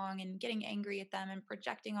they're wrong and getting angry at them and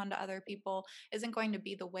projecting onto other people isn't going to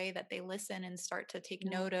be the way that they listen and start to take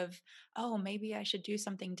note No. of, oh, maybe I should do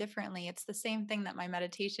something differently. It's the same thing that my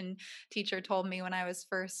meditation teacher told me when I was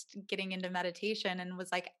first getting into meditation and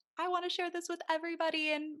was like, I want to share this with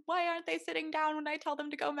everybody. And why aren't they sitting down when I tell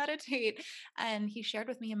them to go meditate? And he shared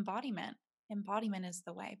with me embodiment. Embodiment is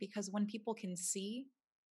the way because when people can see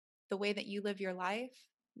the way that you live your life,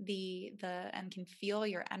 the and can feel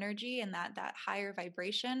your energy and that higher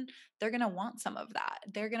vibration, they're going to want some of that.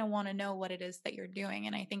 They're going to want to know what it is that you're doing,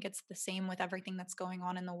 and I think it's the same with everything that's going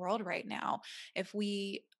on in the world right now. If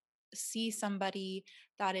we see somebody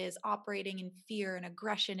that is operating in fear and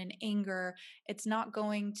aggression and anger, it's not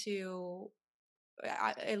going to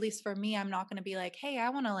at least for me, I'm not going to be like, hey, I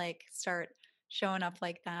want to like start showing up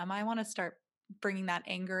like them. I want to start bringing that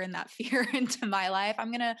anger and that fear into my life. I'm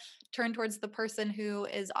going to turn towards the person who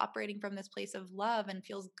is operating from this place of love and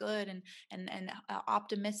feels good and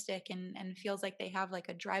optimistic and feels like they have like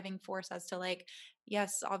a driving force as to like,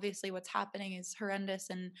 yes, obviously what's happening is horrendous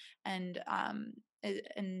and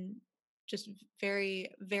just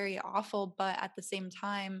very awful, but at the same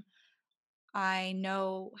time I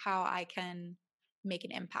know how I can make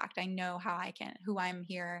an impact. I know how I can, who I'm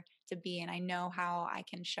here to be, and I know how I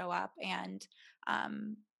can show up and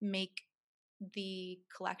make the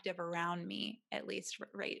collective around me at least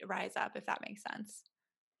rise up, if that makes sense.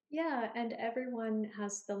 Yeah, and everyone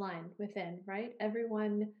has the line within, right?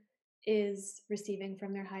 Everyone is receiving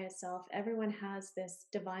from their highest self. Everyone has this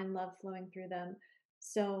divine love flowing through them.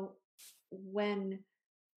 So when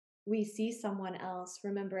we see someone else,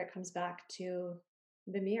 remember it comes back to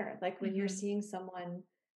the mirror. Like when you're Hmm. seeing someone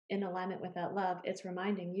in alignment with that love, it's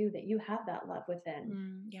reminding you that you have that love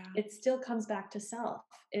within. Yeah. It still comes back to self.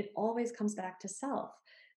 It always comes back to self.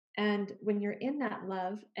 And when you're in that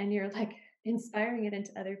love and you're like inspiring it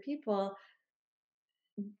into other people,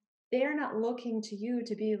 they're not looking to you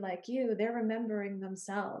to be like you. They're remembering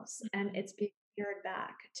themselves and Mhm. it's being mirrored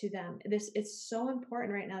back to them. This it's so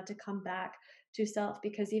important right now to come back to self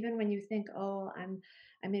because even when you think, oh, I'm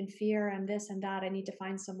in fear, I'm this and that, I need to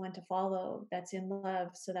find someone to follow that's in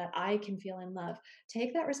love so that I can feel in love.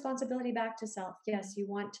 Take that responsibility back to self. Yes, Mm. you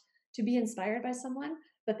want to be inspired by someone,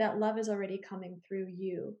 but that love is already coming through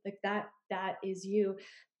you. Like that is you.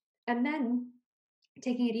 And then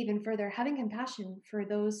taking it even further, having compassion for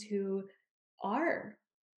those who are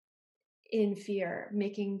in fear,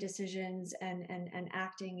 making decisions and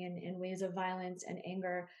acting in ways of violence and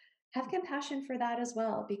anger. Have compassion for that as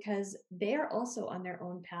well, because they're also on their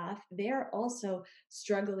own path. They're also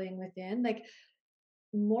struggling within. Like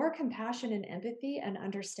more compassion and empathy and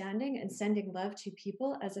understanding and sending love to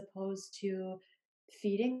people as opposed to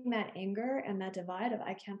feeding that anger and that divide of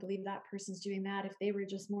I can't believe that person's doing that if they were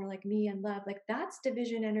just more like me and love, like that's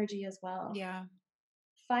division energy as well. Yeah.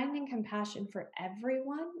 Finding compassion for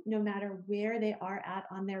everyone no matter where they are at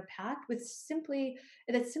on their path with simply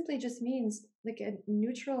that simply just means like a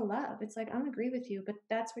neutral love. It's like I don't agree with you, but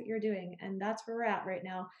that's what you're doing and that's where we're at right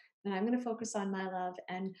now, and I'm going to focus on my love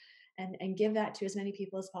and give that to as many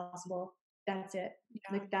people as possible. That's it.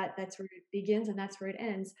 Yeah. Like that's where it begins and that's where it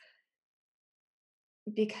ends,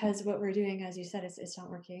 because what we're doing, as you said, is it's not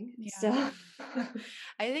working. Yeah. So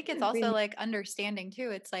I think it's we also need, like understanding too.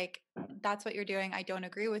 It's like, that's what you're doing. I don't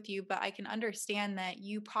agree with you, but I can understand that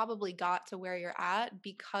you probably got to where you're at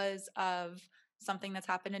because of something that's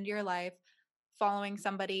happened into your life, following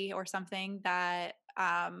somebody or something that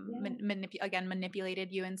yeah, again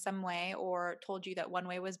manipulated you in some way or told you that one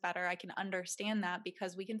way was better. I can understand that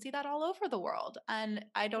because we can see that all over the world, and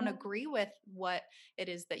I don't yeah, agree with what it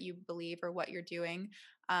is that you believe or what you're doing,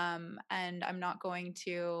 and I'm not going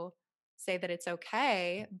to say that it's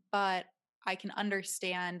okay, but I can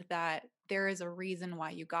understand that there is a reason why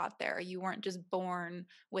you got there. You weren't just born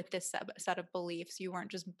with this set of beliefs. You weren't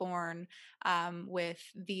just born with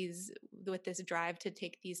this drive to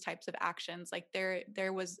take these types of actions. Like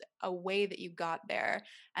there was a way that you got there,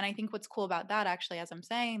 and I think what's cool about that, actually, as I'm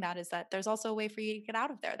saying that, is that there's also a way for you to get out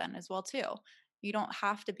of there then as well too. You don't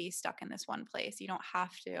have to be stuck in this one place. You don't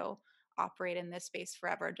have to operate in this space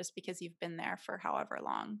forever just because you've been there for however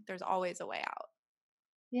long. There's always a way out.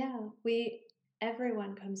 yeah. We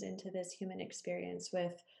everyone comes into this human experience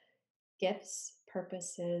with gifts,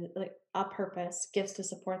 purposes, like a purpose, gifts to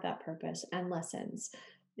support that purpose, and lessons.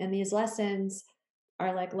 And these lessons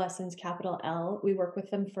are like lessons, capital L. We work with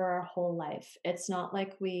them for our whole life. It's not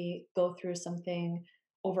like we go through something,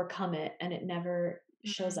 overcome it, and it never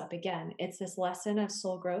shows Mm, up again. It's this lesson of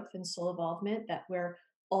soul growth and soul involvement that we're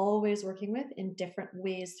always working with in different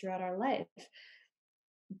ways throughout our life.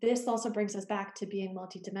 This also brings us back to being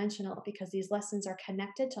multidimensional because these lessons are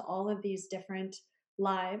connected to all of these different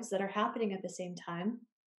lives that are happening at the same time.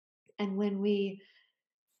 And when we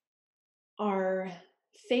are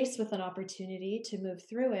faced with an opportunity to move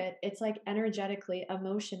through it, it's like energetically,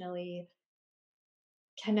 emotionally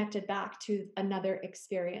connected back to another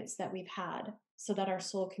experience that we've had so that our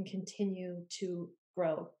soul can continue to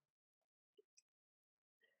grow.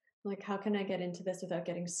 Like, how can I get into this without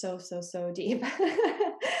getting so deep?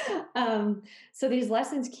 um, so these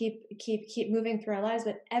lessons keep moving through our lives,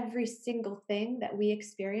 but every single thing that we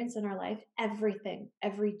experience in our life, everything,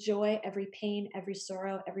 every joy, every pain, every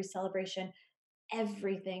sorrow, every celebration,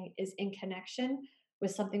 everything is in connection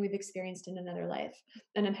with something we've experienced in another life.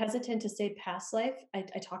 And I'm hesitant to say past life. I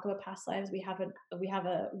talk about past lives. We have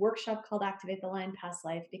a workshop called Activate the Line Past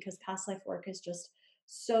Life because past life work is just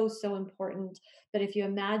so important. But if you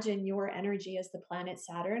imagine your energy as the planet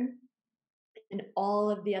Saturn, and all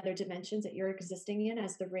of the other dimensions that you're existing in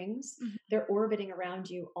as the rings, mhm, they're orbiting around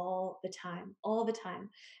you all the time, all the time.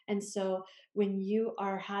 And so when you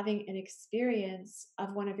are having an experience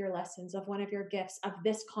of one of your lessons, of one of your gifts, of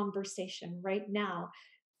this conversation right now,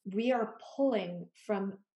 we are pulling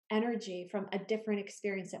from energy from a different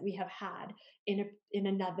experience that we have had in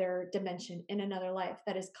another dimension, in another life,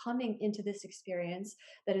 that is coming into this experience,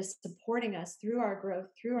 that is supporting us through our growth,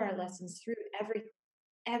 through our mm, lessons, through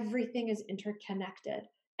everything is interconnected,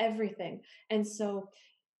 everything. And so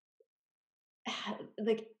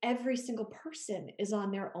like every single person is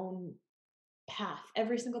on their own path,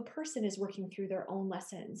 every single person is working through their own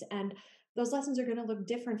lessons, and those lessons are going to look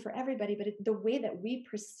different for everybody, but the way that we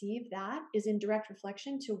perceive that is in direct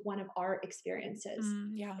reflection to one of our experiences.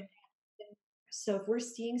 yeah. So if we're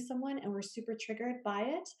seeing someone and we're super triggered by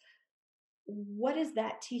it, what is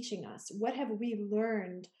that teaching us? What have we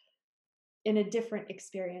learned in a different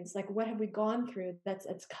experience? Like, what have we gone through that's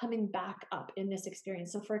coming back up in this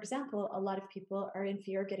experience? So for example, a lot of people are in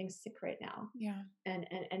fear of getting sick right now, Yeah. and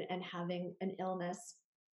having an illness,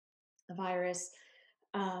 a virus.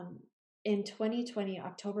 um, in 2020,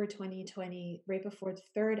 October 2020, right before the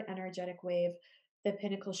third energetic wave, the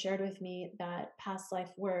Pinnacle shared with me that past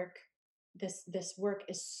life work, this work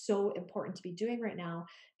is so important to be doing right now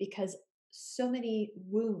because so many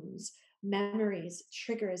wounds, memories,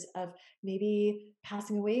 triggers of maybe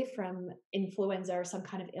passing away from influenza or some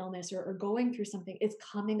kind of illness, or going through something, it's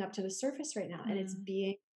coming up to the surface right now, and Mm,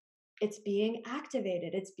 it's being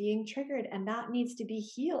activated, it's being triggered, and that needs to be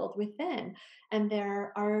healed within. And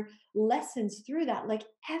there are lessons through that. Like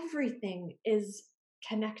everything is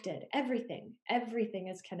connected, everything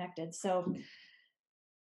is connected. So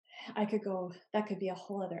I could go, that could be a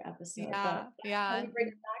whole other episode, but yeah. that's how we Yeah. bring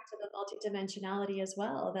it back to the multidimensionality as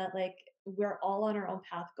well, that like we're all on our own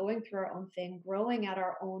path, going through our own thing, growing at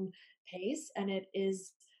our own pace, and it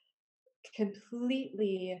is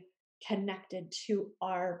completely connected to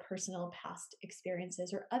our personal past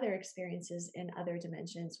experiences or other experiences in other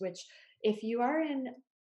dimensions. Which, if you are in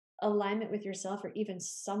alignment with yourself or even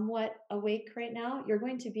somewhat awake right now, you're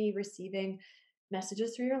going to be receiving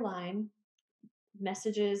messages through your line,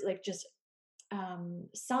 messages like just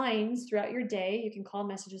signs throughout your day. You can call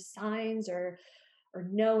messages signs, or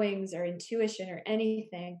knowings or intuition or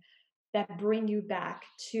anything that bring you back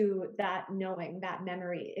to that knowing, that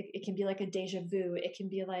memory. It can be like a deja vu. It can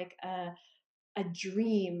be like a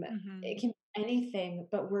dream. It Mhm. can be anything,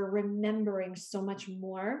 but we're remembering so much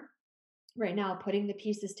more right now, putting the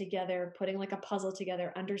pieces together, putting like a puzzle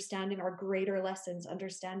together, understanding our greater lessons,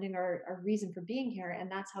 understanding our reason for being here. And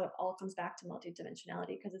that's how it all comes back to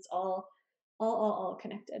multidimensionality, because it's all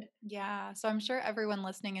connected. Yeah, so I'm sure everyone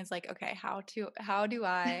listening is like, "Okay, how do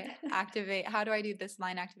I activate how do I do this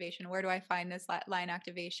line activation? Where do I find this line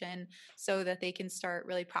activation so that they can start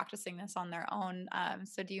really practicing this on their own?"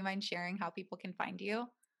 So do you mind sharing how people can find you?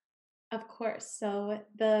 Of course. So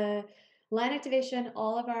the line activation,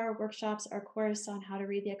 all of our workshops, our course on how to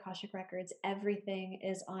read the Akashic Records, everything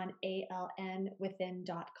is on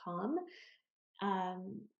alnwithin.com.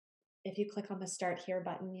 Um, if you click on the start here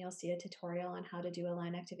button, you'll see a tutorial on how to do a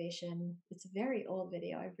line activation. It's a very old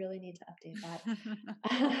video. I really need to update that.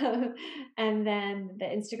 And then the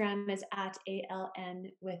Instagram is at ALN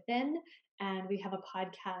And we have a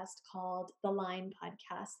podcast called The Line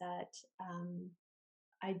Podcast that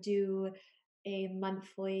I do a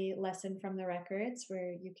monthly lesson from the records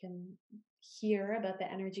where you can hear about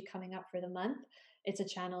the energy coming up for the month. It's a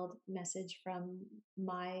channeled message from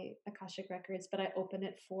my Akashic records, but I open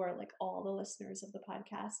it for like all the listeners of the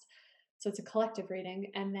podcast. So it's a collective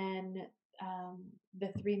reading. And then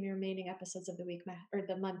the three remaining episodes of the week, or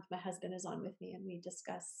the month, my husband is on with me and we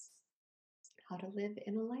discuss how to live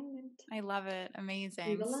in alignment. I love it. Through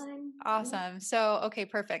Amazing. the line. Yeah. Awesome. So, okay,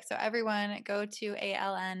 perfect. So, everyone go to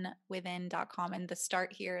alnwithin.com, and the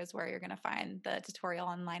start here is where you're going to find the tutorial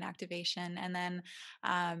on line activation. And then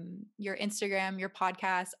your Instagram, your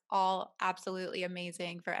podcast, all absolutely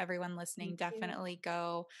amazing for everyone listening. Thank you. Definitely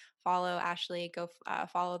go follow Ashley, go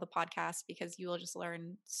follow the podcast because you will just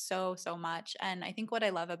learn so, so much. And I think what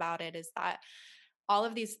I love about it is that all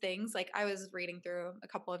of these things, like I was reading through a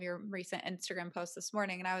couple of your recent Instagram posts this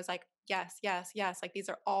morning and I was like, yes, yes, yes. Like these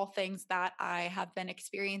are all things that I have been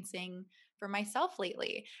experiencing for myself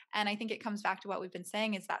lately. And I think it comes back to what we've been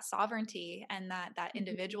saying is that sovereignty and that Mhm.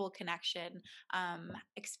 individual connection,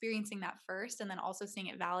 experiencing that first and then also seeing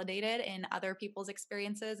it validated in other people's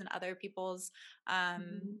experiences and other people's um,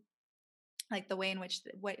 Mhm. like the way in which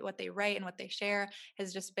what they write and what they share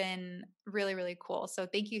has just been really, really cool. So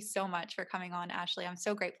thank you so much for coming on, Ashley. I'm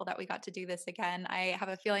so grateful that we got to do this again. I have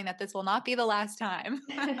a feeling that this will not be the last time.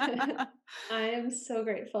 I am so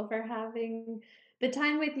grateful for having the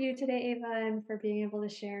time with you today, Ava, and for being able to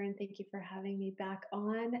share. And thank you for having me back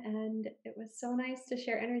on. And it was so nice to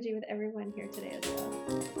share energy with everyone here today as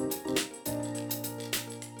well.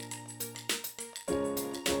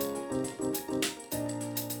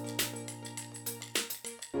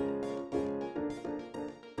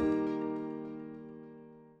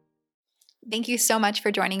 Thank you so much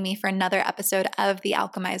for joining me for another episode of The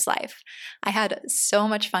Alchemized Life. I had so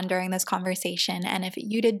much fun during this conversation, and if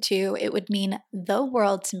you did too, it would mean the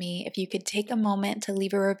world to me if you could take a moment to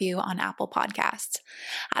leave a review on Apple Podcasts.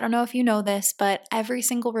 I don't know if you know this, but every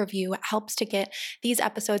single review helps to get these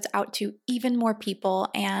episodes out to even more people.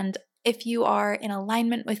 And if you are in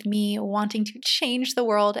alignment with me, wanting to change the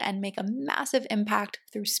world and make a massive impact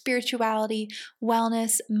through spirituality,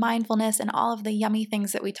 wellness, mindfulness, and all of the yummy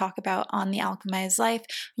things that we talk about on The Alchemized Life,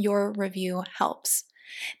 your review helps.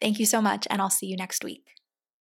 Thank you so much, and I'll see you next week.